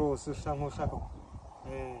mu ikorosi ushaka nk'ushaka.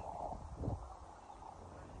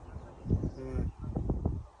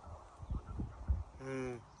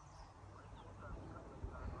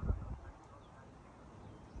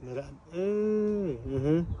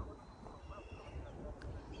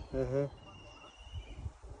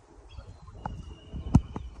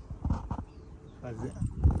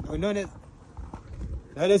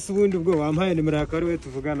 None se ubundi ubwo wampaye nimero ya kariwe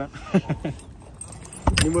tuvugana.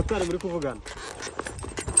 Ni motari muri kuvugana.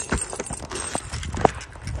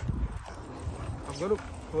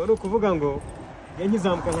 Ubwo kuvuga ngo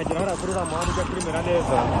nkizamuka nkagera hariya kuri uriya muhanda ujya kuri mera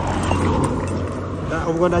neza.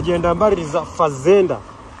 Ubwo ndagenda mbaririza fazenda.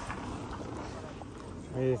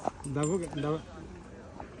 Ndavuga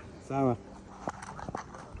sawa.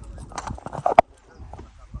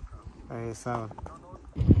 Sawa.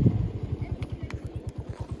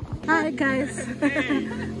 Hi guys.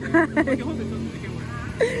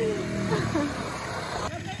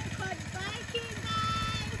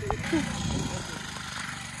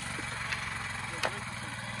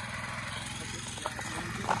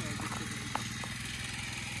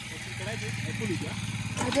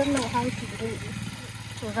 I don't know how to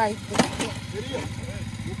ride this.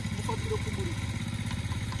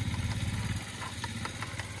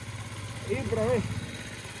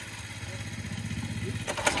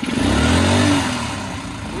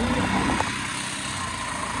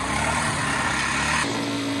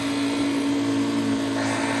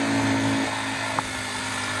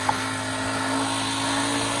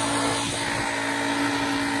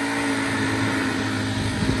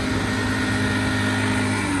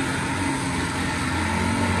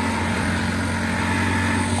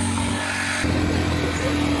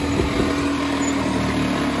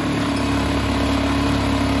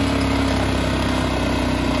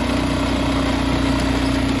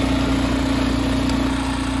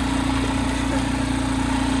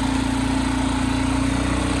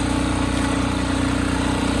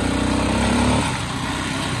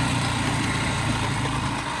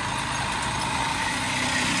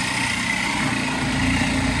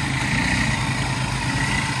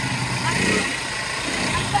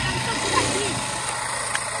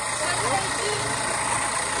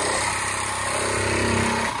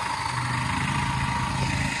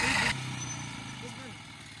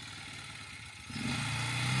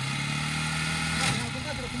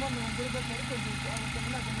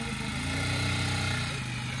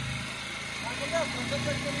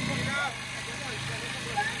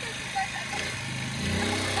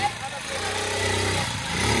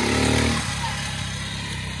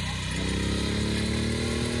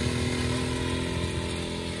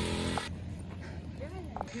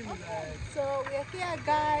 So we're here,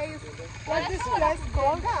 guys. What's this place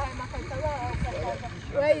called?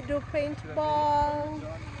 Where you do paintball,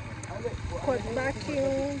 quad backing,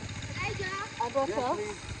 and what else?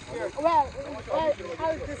 Well, how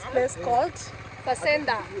is this place called?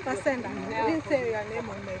 Fasenda. Fasenda. Yeah. You didn't say your name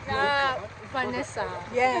on my video. Vanessa.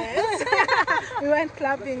 Yes. We went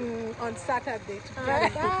clubbing on Saturday together.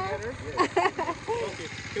 Okay,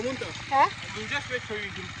 Kemunta. Huh? We'll just wait for you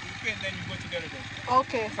and then you go together then.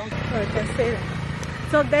 Okay. I can say that.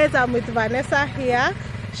 So guys, I'm with Vanessa here.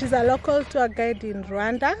 She's a local tour guide in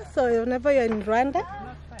Rwanda. So whenever you're in Rwanda.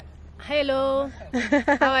 Hello.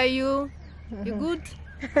 How are you? You good?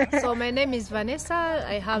 So my name is Vanessa.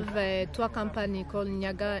 I have a tour company called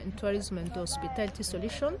Nyaga Tourism and Hospitality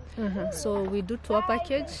Solution. So we do tour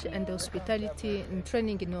package and hospitality and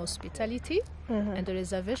training in hospitality and the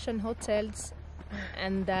reservation hotels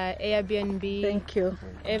and Airbnb. Thank you.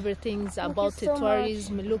 Everything's about the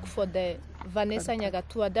tourism. Look for the Vanessa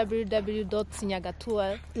Nyagatua,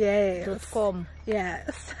 www.nyagatua.com.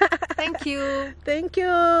 Yes. Thank you. Thank you.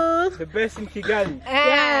 The best in Kigali.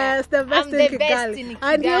 Yes, the best, I'm in, the Kigali. best in Kigali.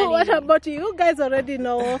 And you, what about you? You guys already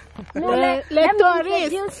know. Let me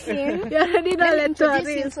introduce him. You already know Let me introduce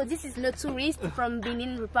him. tourist. So this is the tourist from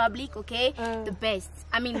Benin Republic, okay? The best.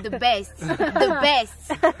 I mean the best. The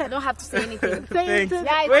best. I don't have to say anything. Thanks.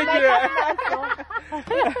 Yeah, it's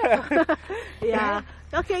Yeah.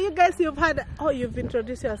 Okay, you guys, you've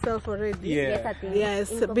introduced yourself already. Yeah.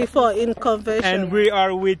 Yes, before in convention. And we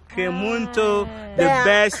are with Kemunto, the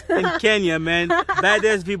best in Kenya, man.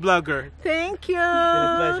 Baddest vlogger. Thank you. It's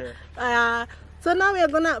a pleasure. So now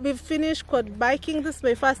we've finished quad biking. This is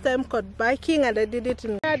my first time quad biking and I did it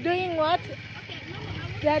in... They are doing what?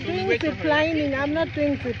 They are doing zip lining. I'm not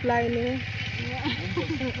doing zip lining.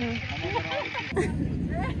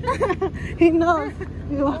 He knows.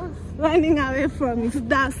 He was running away from his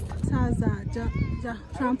dust. has a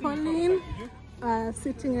trampoline, a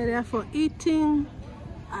sitting area for eating,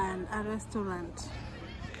 and a restaurant.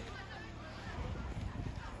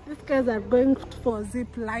 These guys are going for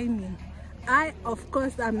zip lining. I, of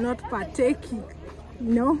course, am not partaking,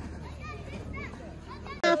 no.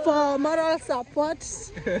 For moral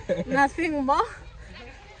support, nothing more.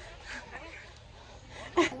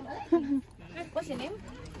 What's your name?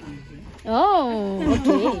 Oh,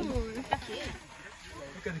 okay.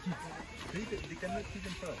 Look at the kids. They cannot feed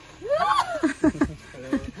themselves.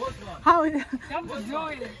 How? What's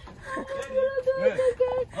going?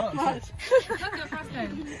 Oh, That's your first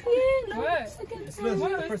time. Yeah, no, What? second It's time.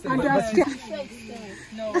 not the first time. And but- you're but- scared.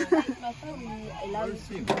 No. My family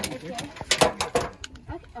allows you. Okay.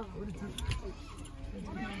 Oh.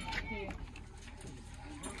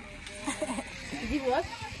 Did it work?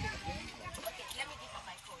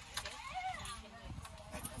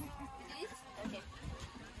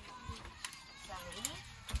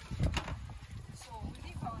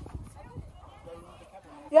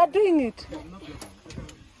 You're doing it.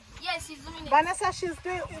 Yes, she's doing it. Vanessa, she's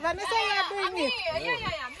doing. Vanessa, you're doing it. Yeah.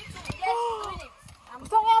 Me too. Yes, doing it.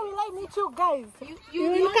 So where will I meet you guys? You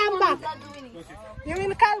will come back. You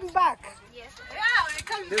will come back. Yes.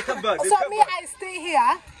 They'll come back. So me, I stay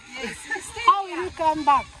here. How will you come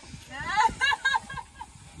back?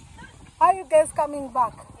 How are you guys coming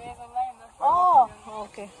back? Oh,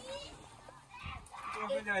 okay.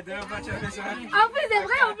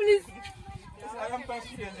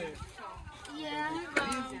 Yeah.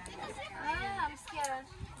 I'm scared.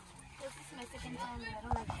 This is my second time. I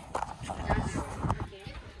don't like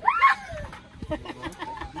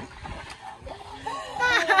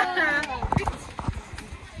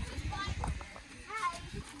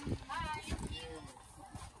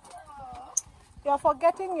You're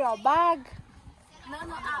forgetting your bag. No.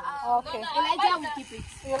 Okay. Elijah will keep it.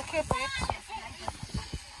 You'll keep it.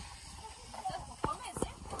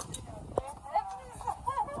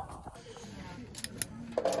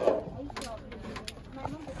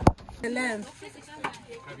 The length.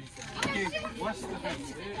 Okay, what's the height?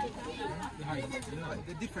 The height.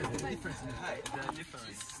 The difference in the height. The difference.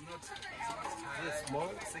 It's not small.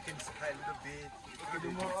 Second is high a little bit. Okay,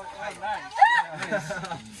 the more high. Nice.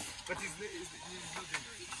 But it's not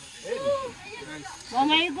dangerous. Oh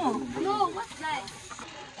my God. No, what's that?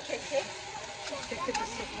 But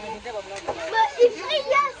if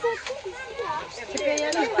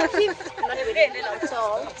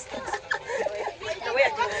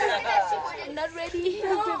I'm not ready.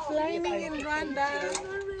 It's flying in Rwanda. I'm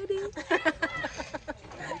not ready.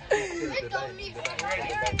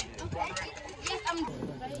 Yes, I'm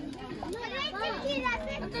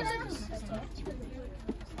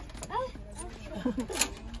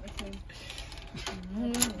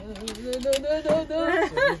No.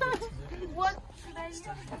 What should I do?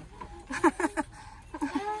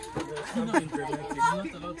 Something dramatic.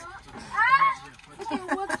 Not allowed to. Okay,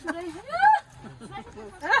 what should I do? Like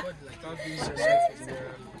I'll be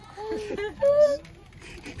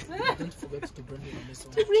Don't forget to brand your nails.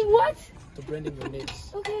 To bring what? To branding your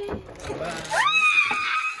nails. Okay. Bye.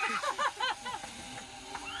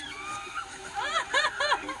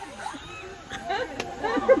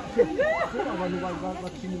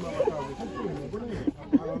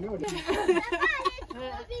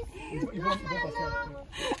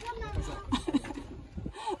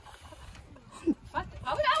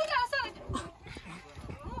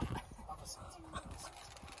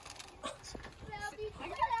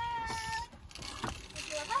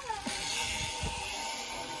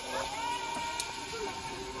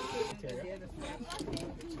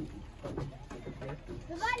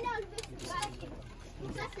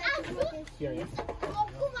 Here, yeah.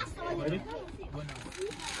 Ready?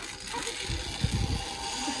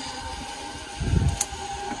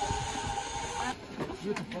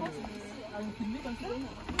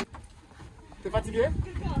 T'es fatigué?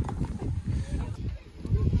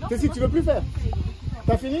 Qu'est-ce que tu veux plus faire?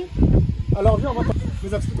 T'as fini? Alors viens, on va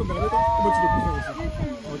les actions comme dernier temps. Comment tu veux plus faire aussi?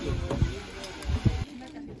 Ok.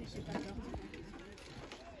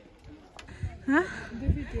 Huh?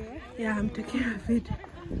 Yeah, I'm taking a video.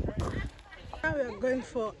 Now we are going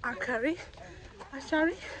for archery.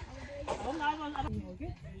 Archery.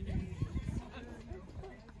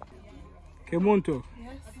 Kemonto,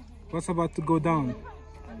 what's about to go down?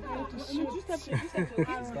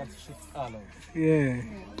 Yeah.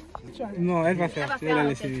 Non, elle va faire. Tu vas la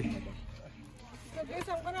laisser. So guys,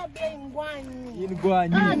 I'm gonna play Ngwanyi.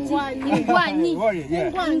 Ngwanyi. Warrior,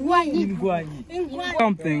 yeah. Ngwanyi.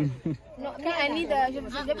 Something. No, I need a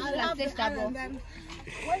fish table.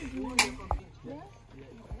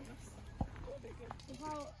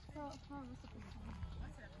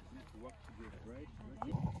 Work together, right?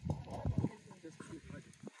 Just keep at it.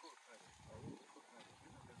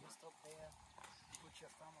 Stop there. Put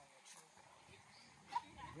your thumb on your chin.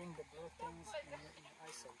 Bring the both things in your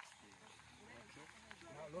eyesight. Okay.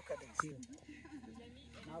 Now look at this.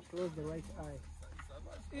 Now close the right eye.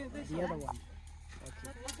 The other one.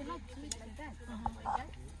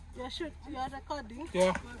 Okay. You are recording?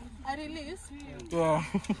 Yeah. I release? Yeah.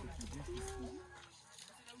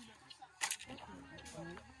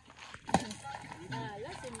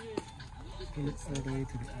 Look all the way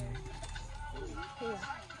to the eye. Here.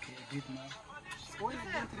 Okay, a bit more.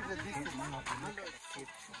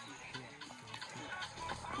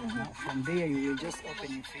 Now from there you will just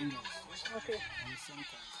open your fingers. Okay. And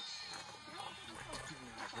sometimes.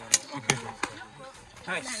 Okay.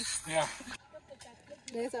 Nice. Yeah.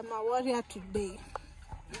 Guys, I'm a warrior today.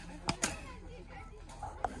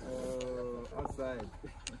 Outside.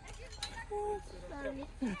 Sorry.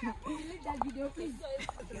 Delete that video, please.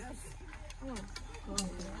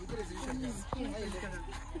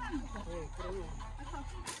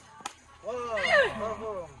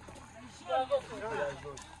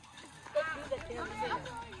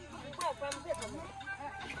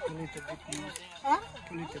 Pull it a bit more.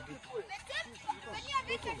 Pull it a bit.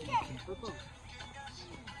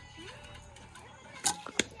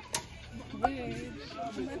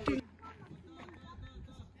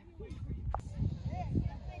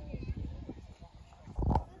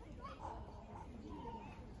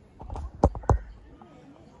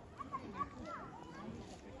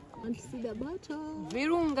 Want to see the bottle?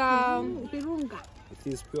 Virunga. Virunga. It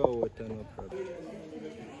is pure water, no problem.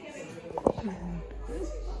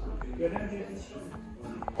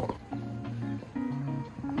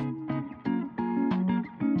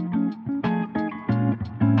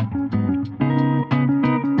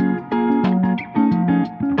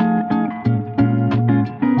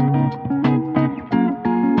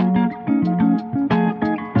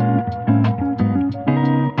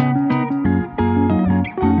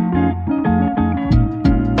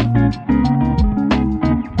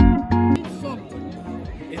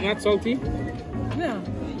 Salty? Yeah.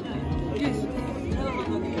 Yes.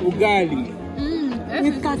 Ugali.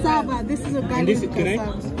 With cassava. This is ugali. And this is with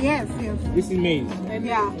cassava. Yes, yes. This is maize.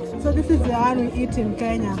 Yeah. So this is the one we eat in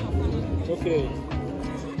Kenya. Okay.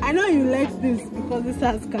 I know you like this because this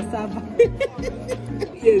has cassava.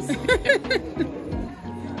 Yes.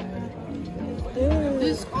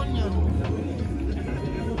 This onion.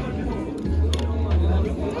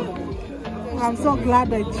 I'm so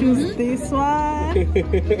glad I choose this one.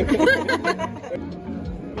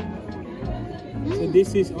 So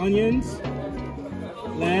this is onions,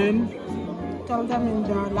 lamb. Tell them in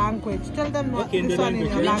their language. Tell them Okay, in this the one in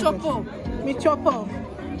your language. language. Michopo.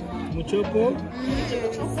 Muchopo.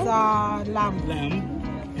 Is lamb. Lamb.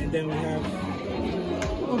 And then we have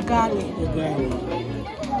Ugali. ugali.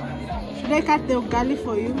 Should I cut the ugali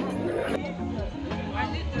for you?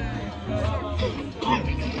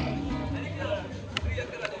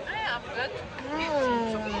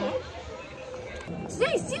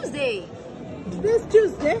 Today is Tuesday. Today's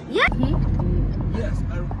Tuesday? Yeah. Yes.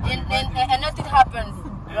 And nothing happens,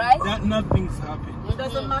 right? That nothing's happened. It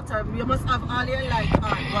doesn't matter. You must have alien light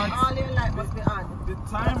on. Alien light must be on. The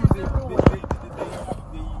time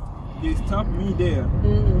they stopped me there.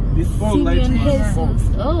 This phone light was off.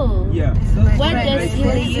 Oh. Yeah. What does he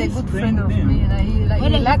He's a good friend of me.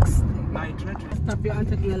 He likes stop your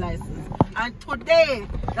anti-glare license. And today,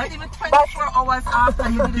 not even 24 hours after,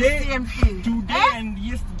 you did the same thing. Today and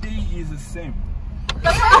yesterday is the same.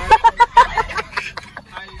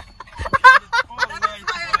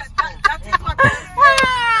 That is what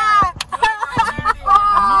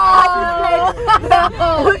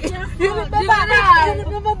you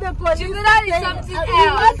remember the police? You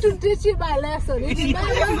want to teach you my lesson. You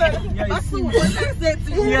remember?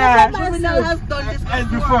 Yeah. Juvenile has done this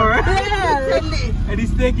before. Yeah. And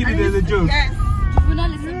he's taking it as a joke. Yes.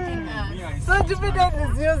 Juvenile is something else. So Juvenile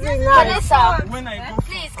is using Vanessa, When I go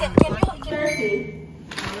please, can you...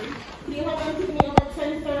 Do you have anything at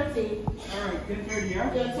 10:30? Alright, 10:30,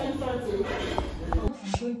 yeah? Yeah, 10:30. I'm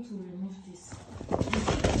going to remove this.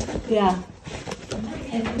 Yeah.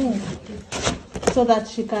 So that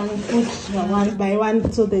she can put one by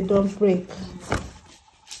one so they don't break.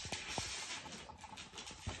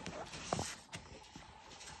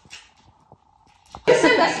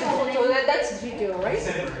 That's video, right?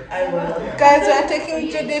 Guys, we are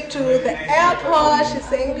taking Judy to the airport. She's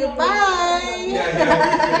saying goodbye.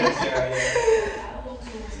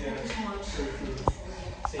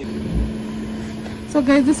 So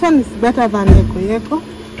guys, this one is better than Yeko Yeko.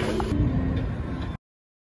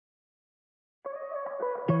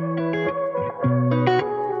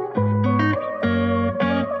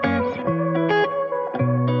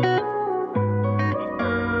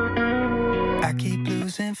 I keep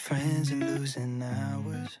losing friends and losing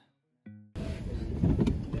hours.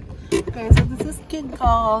 Okay, so this is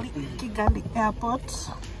Kigali Airport.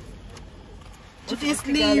 It is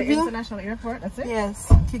leaving International Airport, that's it? Yes,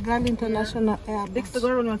 Kigali International Airport. Next to go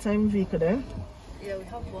around your time vehicle there. Yeah, we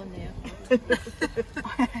have one there.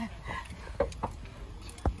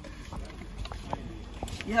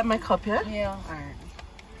 You have my cup here? Yeah. Alright.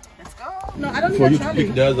 Let's go. No, I don't For need you a to trolley.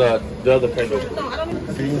 pick, there's a kind of. No, I don't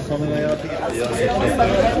need Can you something like that?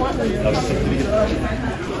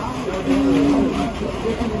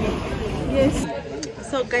 Yes.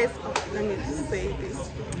 So guys, let me just say this.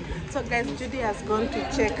 So guys, Judy has gone to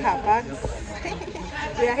check her bags.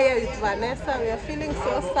 We are here with Vanessa. We are feeling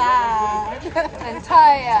so sad and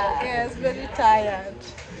tired. Yes, very tired.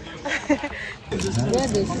 Yes,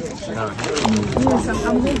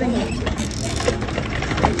 I'm holding it.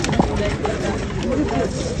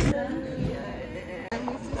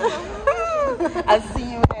 I'll see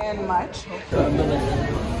you in March.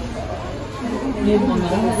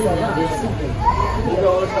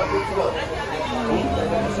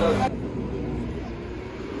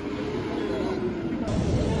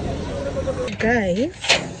 Guys,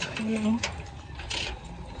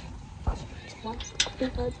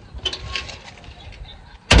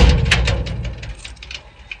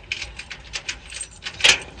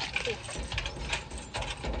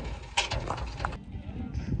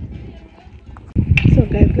 so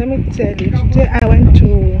guys, let me tell you, today I went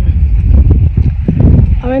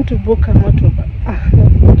to book a motorbike.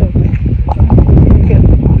 Not motorbike. Okay.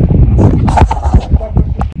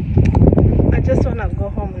 I just wanna go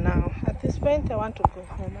home now. At this point I want to go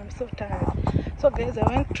home. I'm so tired. So guys, I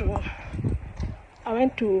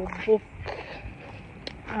went to book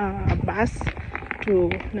a bus to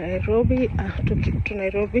Nairobi, to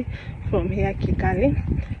Nairobi from here Kigali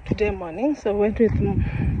today morning. So I went with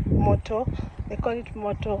motor, they call it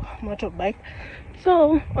motorbike.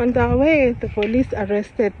 So on the way, the police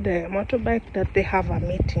arrested the motorbike that they have a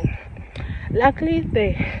meeting. Luckily,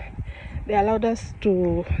 they allowed us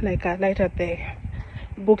to alight at the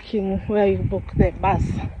booking where you book the bus.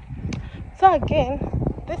 So again,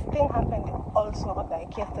 this thing happened also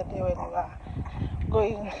like yesterday when we were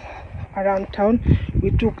going around town.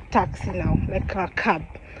 We took taxi now, like a cab.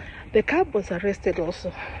 The cab was arrested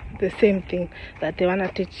also. The same thing that they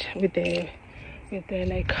wanna teach with the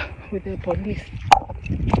police,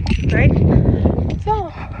 right?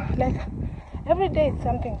 So every day it's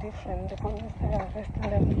something different. The police are arresting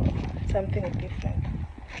them for something different.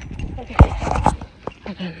 Okay,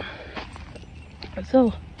 I don't know.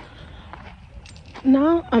 So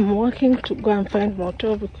now I'm walking to go and find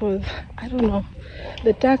motor because I don't know,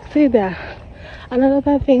 the taxi there.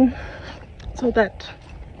 Another thing, so that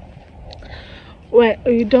when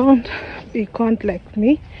you don't can't like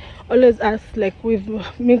me, always ask, we've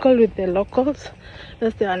mingled with the locals.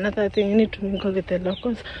 That's another thing, you need to mingle with the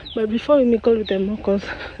locals. But before we mingle with the locals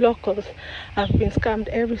have been scammed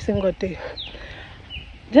every single day.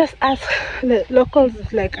 Just ask the locals,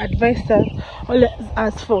 advise us, always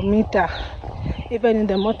ask for meter, even in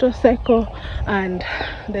the motorcycle and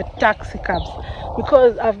the taxi cabs,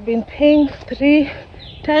 because I've been paying 3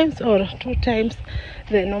 times or 2 times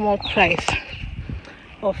the normal price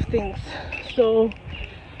of things. So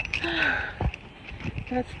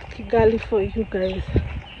that's Kigali for you guys.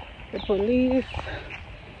 The police,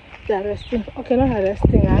 they're arresting, okay, not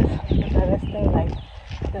arresting us, but arresting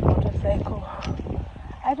the motorcycle.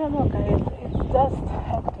 I don't know guys, it's just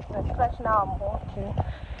hectic. Right now I'm walking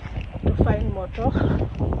to find motor,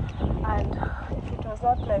 and if it was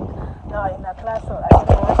not now in a class or I don't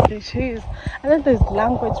know what this is, and then there's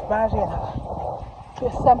language barrier.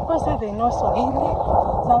 Some people say they know Swahili,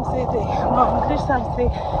 some say they know English, some say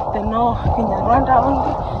they know Rwanda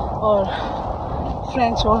only or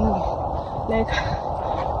French only. There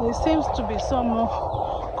seems to be some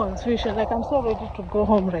more confusion. I'm so ready to go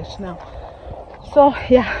home right now. So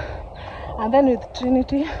yeah, and then with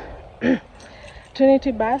Trinity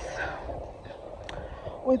bus.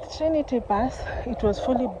 With Trinity bus, it was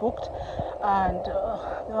fully booked, and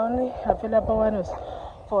the only available one was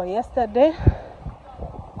for yesterday.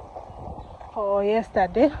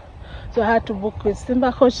 So I had to book with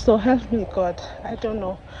Simba Coach. So help me God, I don't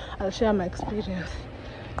know, I'll share my experience.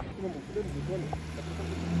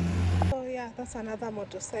 So yeah, that's another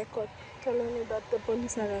motorcycle telling me that the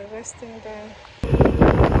police are arresting them.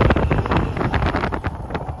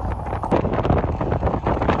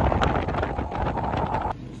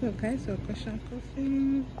 So guys, so question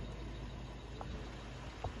coffee.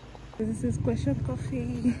 This is question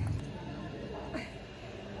coffee.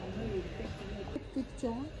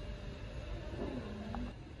 Picture.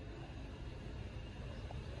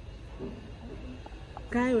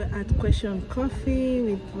 Guy, we're at Question Coffee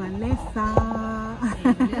with Vanessa.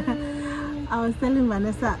 I was telling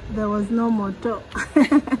Vanessa there was no motto. They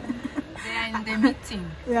are in the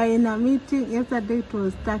meeting. We are in a meeting. Yesterday it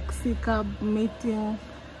was taxi cab meeting.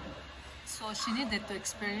 So she needed to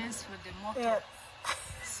experience for the motto. Yeah.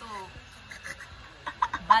 So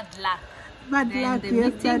bad luck. Bad luck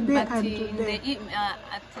yesterday and today.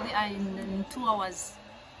 In 2 hours.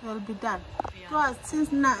 They'll be done. Yeah. 2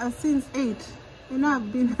 hours since 8. You know,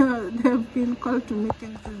 they've been called to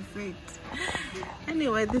meetings since 8.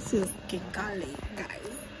 Anyway, this is Kigali,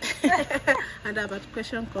 guys. And about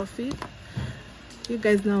Question Coffee. You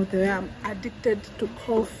guys know the way I'm addicted to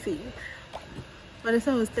coffee.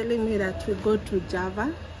 Vanessa was telling me that we go to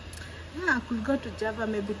Java. Yeah, I could go to Java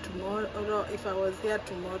maybe tomorrow, or if I was here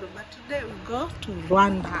tomorrow. But today we go to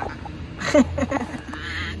Rwanda.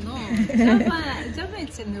 No, Java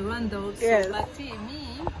is in Rwanda also. Yes. But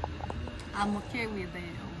me, I'm okay with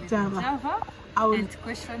Java. And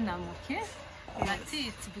Question, I'm okay. Yes. But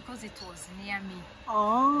it's because it was near me.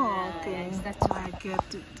 Oh, okay. Yes, that's why I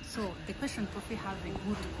get it. So the Question Coffee have a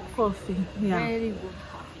good coffee. Yeah. Very good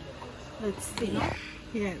coffee. Let's see.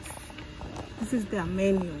 Yes. This is their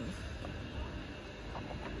menu.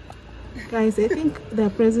 Guys, I think their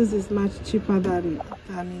prices is much cheaper than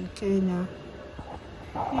in Kenya.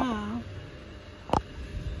 Yeah.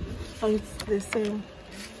 So it's the same.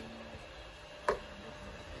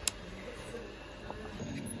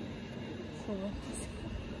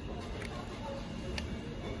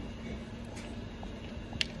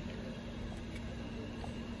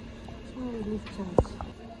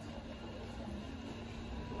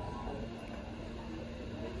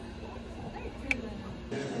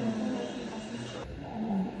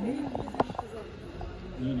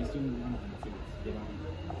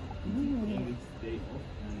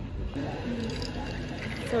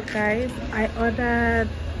 So guys, I ordered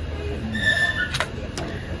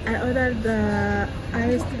the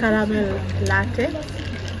iced caramel latte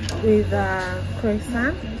with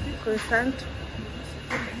croissant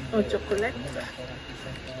or chocolate.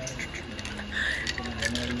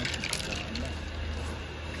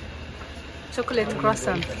 Chocolate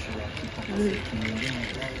croissant.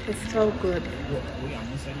 It's so good.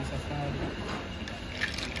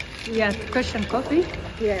 Yeah, Question Coffee?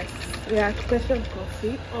 Yes, we are at Question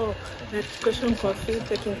Coffee. Oh, that's Question Coffee,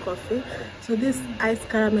 taking coffee. So this iced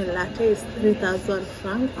caramel latte is 3,000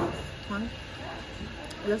 francs.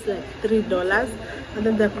 That's like $3. And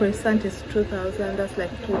then the croissant is 2,000. That's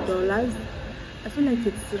like $2. I feel like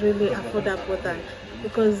it's really affordable than,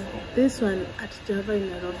 because this one at Java in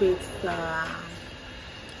Nairobi, it's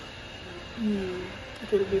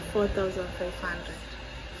it will be 4,500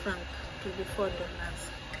 francs. It will be $4.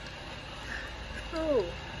 Oh.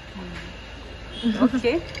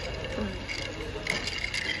 Okay.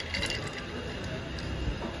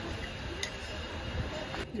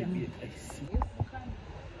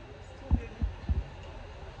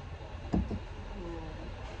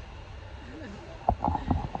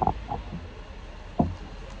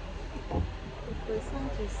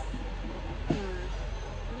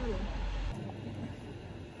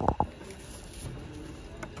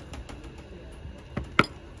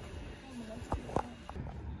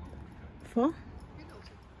 For?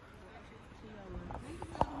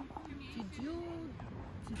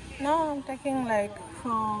 No, I'm taking like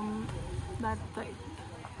from that side.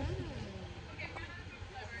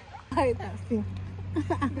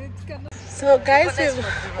 So guys,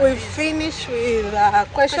 we've finished with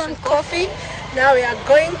Question Coffee. Now we are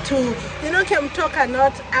going to, you know, Kemtoka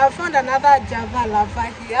Not. I found another Java lover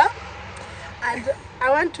here, and I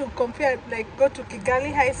want to compare, like, go to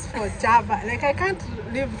Kigali Heights for Java. Like, I can't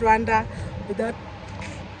leave Rwanda without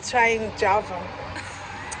trying Java.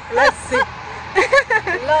 Let's see.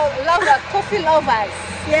 Coffee lovers.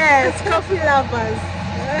 Yes, coffee lovers.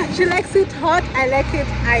 She likes it hot, I like it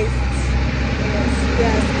iced.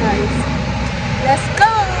 Yes, guys. Let's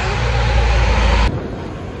go.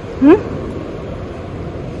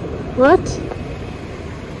 What?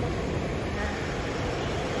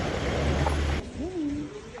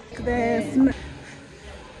 The smell.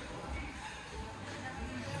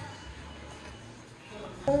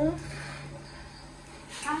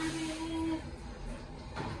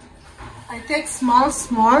 I take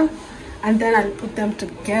small, and then I'll put them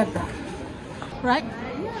together. Right?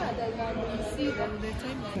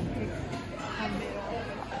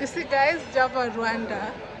 You see, guys, Java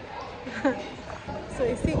Rwanda. So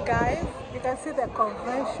you see, guys, you can see the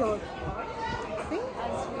convention. See?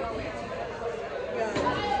 Yeah.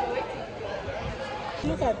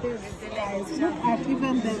 Look at this, guys. Look at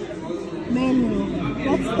even the menu.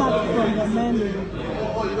 Let's start from the menu.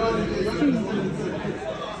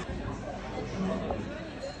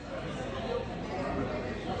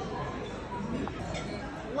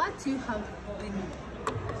 What you have been?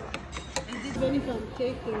 Even if I'm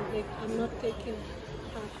taking, like I'm not taking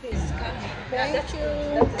her face. Thank you.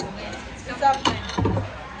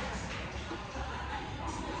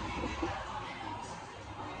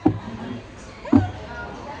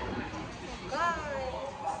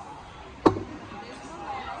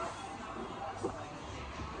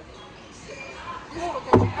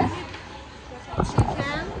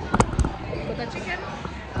 Chicken.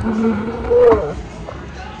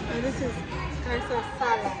 And this is kind of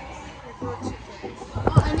salad. It's not chicken.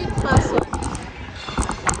 Oh, I need pasta.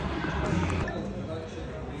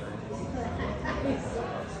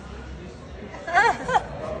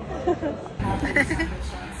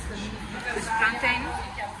 This plantain.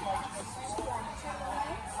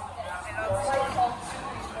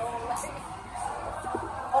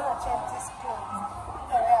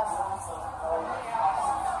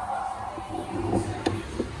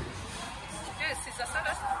 Yes, it's a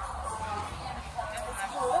salad.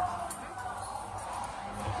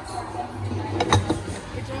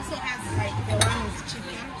 It also has like the one with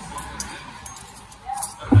chicken.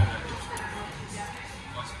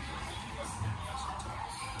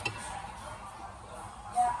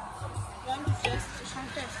 One is just chicken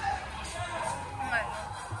test.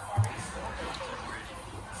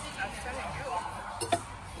 I'm telling you,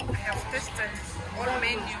 I have tested all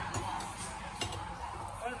menu.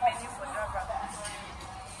 All menu for Java.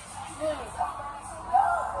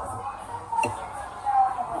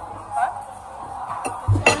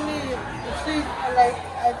 Only you see, like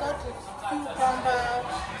I got it cucumber,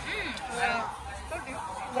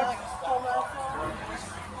 tomato,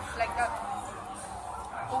 like that.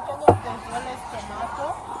 In terms of there's always tomato,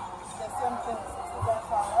 the same thing. Caesar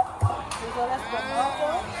salad. There's always tomato,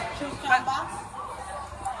 cucumber.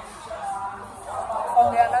 From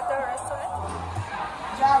the another restaurant?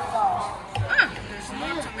 Java. There's no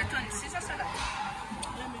tomato in Caesar salad.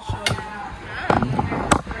 Let me show you.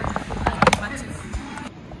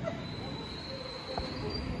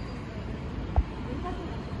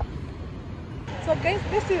 So guys,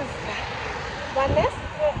 this is Vanessa.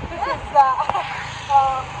 This is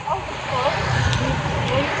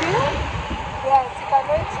waiting. Yes, you can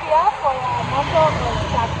wait here for your motor or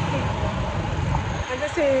taxi. And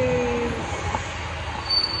this is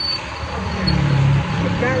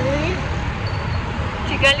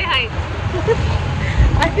Kigali Heights.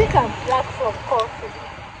 I think I'm black from coffee.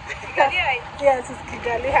 Kigali Heights? Yes, it's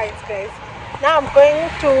Kigali Heights, guys. Now I'm going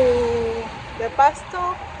to the bus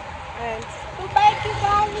stop and goodbye,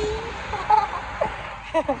 Kigali.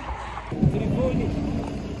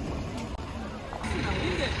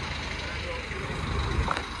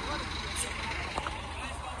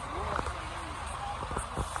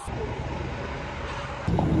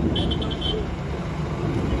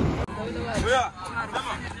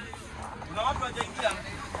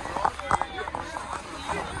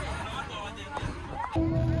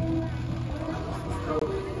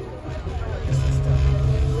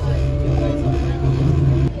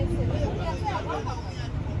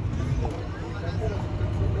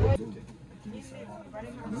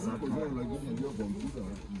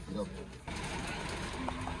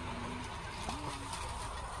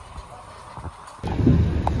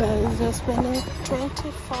 Guys, we're spending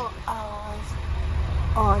 24 hours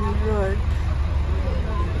on road.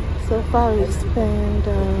 So far we spent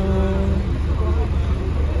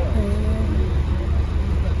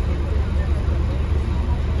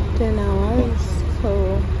 10 hours, so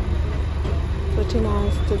 14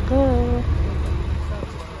 hours to go.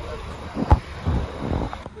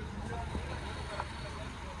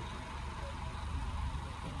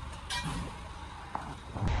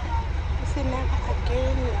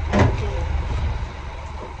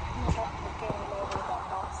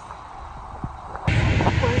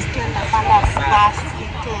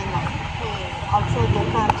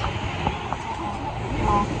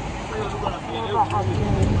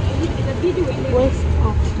 Waste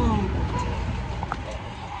of time.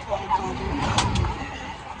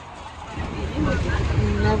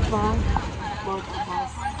 Never both of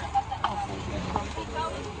us.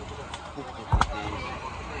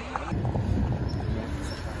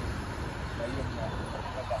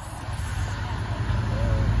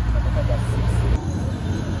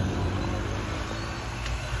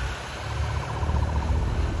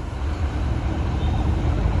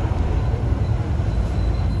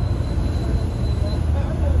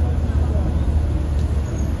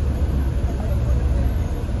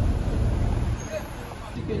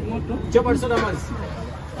 Coba sudah mas.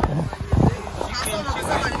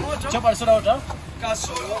 Chapa soda water.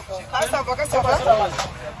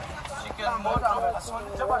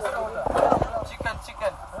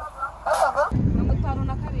 Chicken.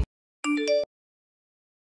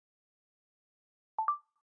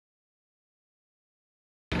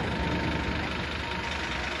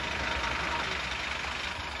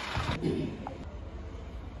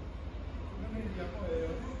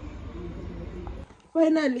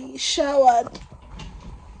 Finally showered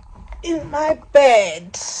in my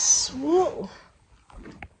bed. Whoa.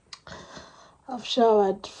 I've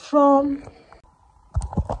showered from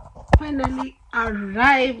finally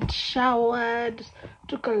arrived, showered,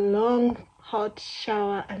 took a long hot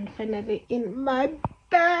shower, and finally in my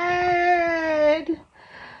bed.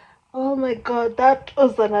 Oh my god, that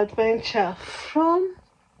was an adventure. From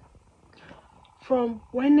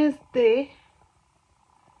Wednesday,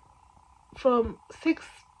 from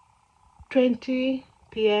 6:20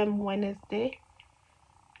 p.m. Wednesday,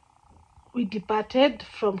 we departed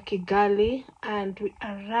from Kigali and we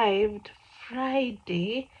arrived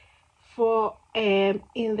Friday 4 a.m.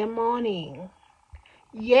 in the morning.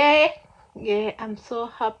 Yeah, I'm so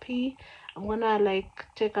happy. I'm gonna like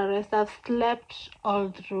take a rest. I've slept all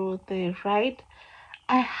through the ride.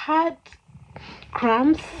 I had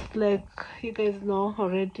cramps, like you guys know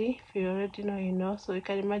already. If you already know, you know. So you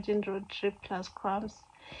can imagine road trip plus cramps.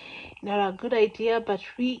 Not a good idea, but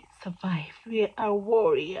we survived. We are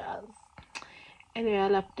warriors. Anyway,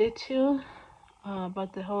 I'll update you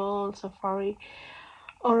about the whole safari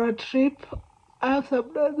or a trip. I have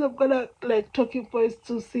some notes I'm gonna like talking points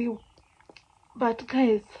to see. But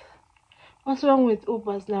guys, what's wrong with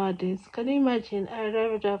Ubers nowadays? Can you imagine? I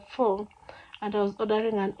arrived at 4 and I was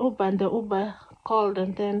ordering an Uber and the Uber called,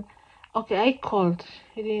 and then I called.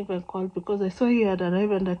 He didn't even call because I saw he had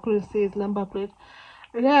arrived and I couldn't see his number plate.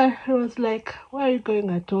 And then he was like, where are you going?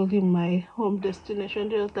 I told him my home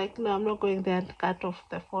destination. He was like, no, I'm not going there, and cut off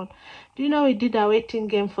the phone. Do you know we did a waiting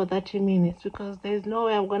game for 30 minutes because there's no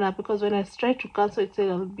way I'm gonna, because when I tried to cancel it said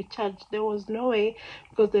I'll be charged. There was no way,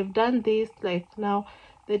 because they've done this, like now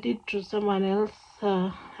they did to someone else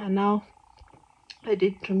and now they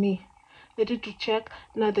did to me. They did to check,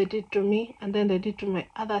 now they did to me, and then they did to my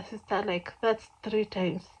other sister. Like that's 3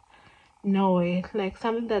 times. No way. Like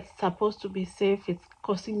something that's supposed to be safe, it's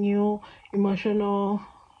causing you emotional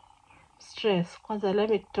stress. Kwanza,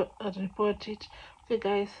 let me report it. Okay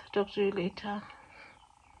guys, talk to you later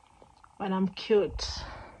when I'm cute.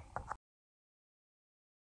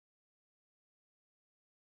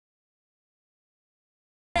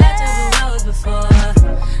 Before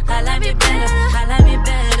I like me better.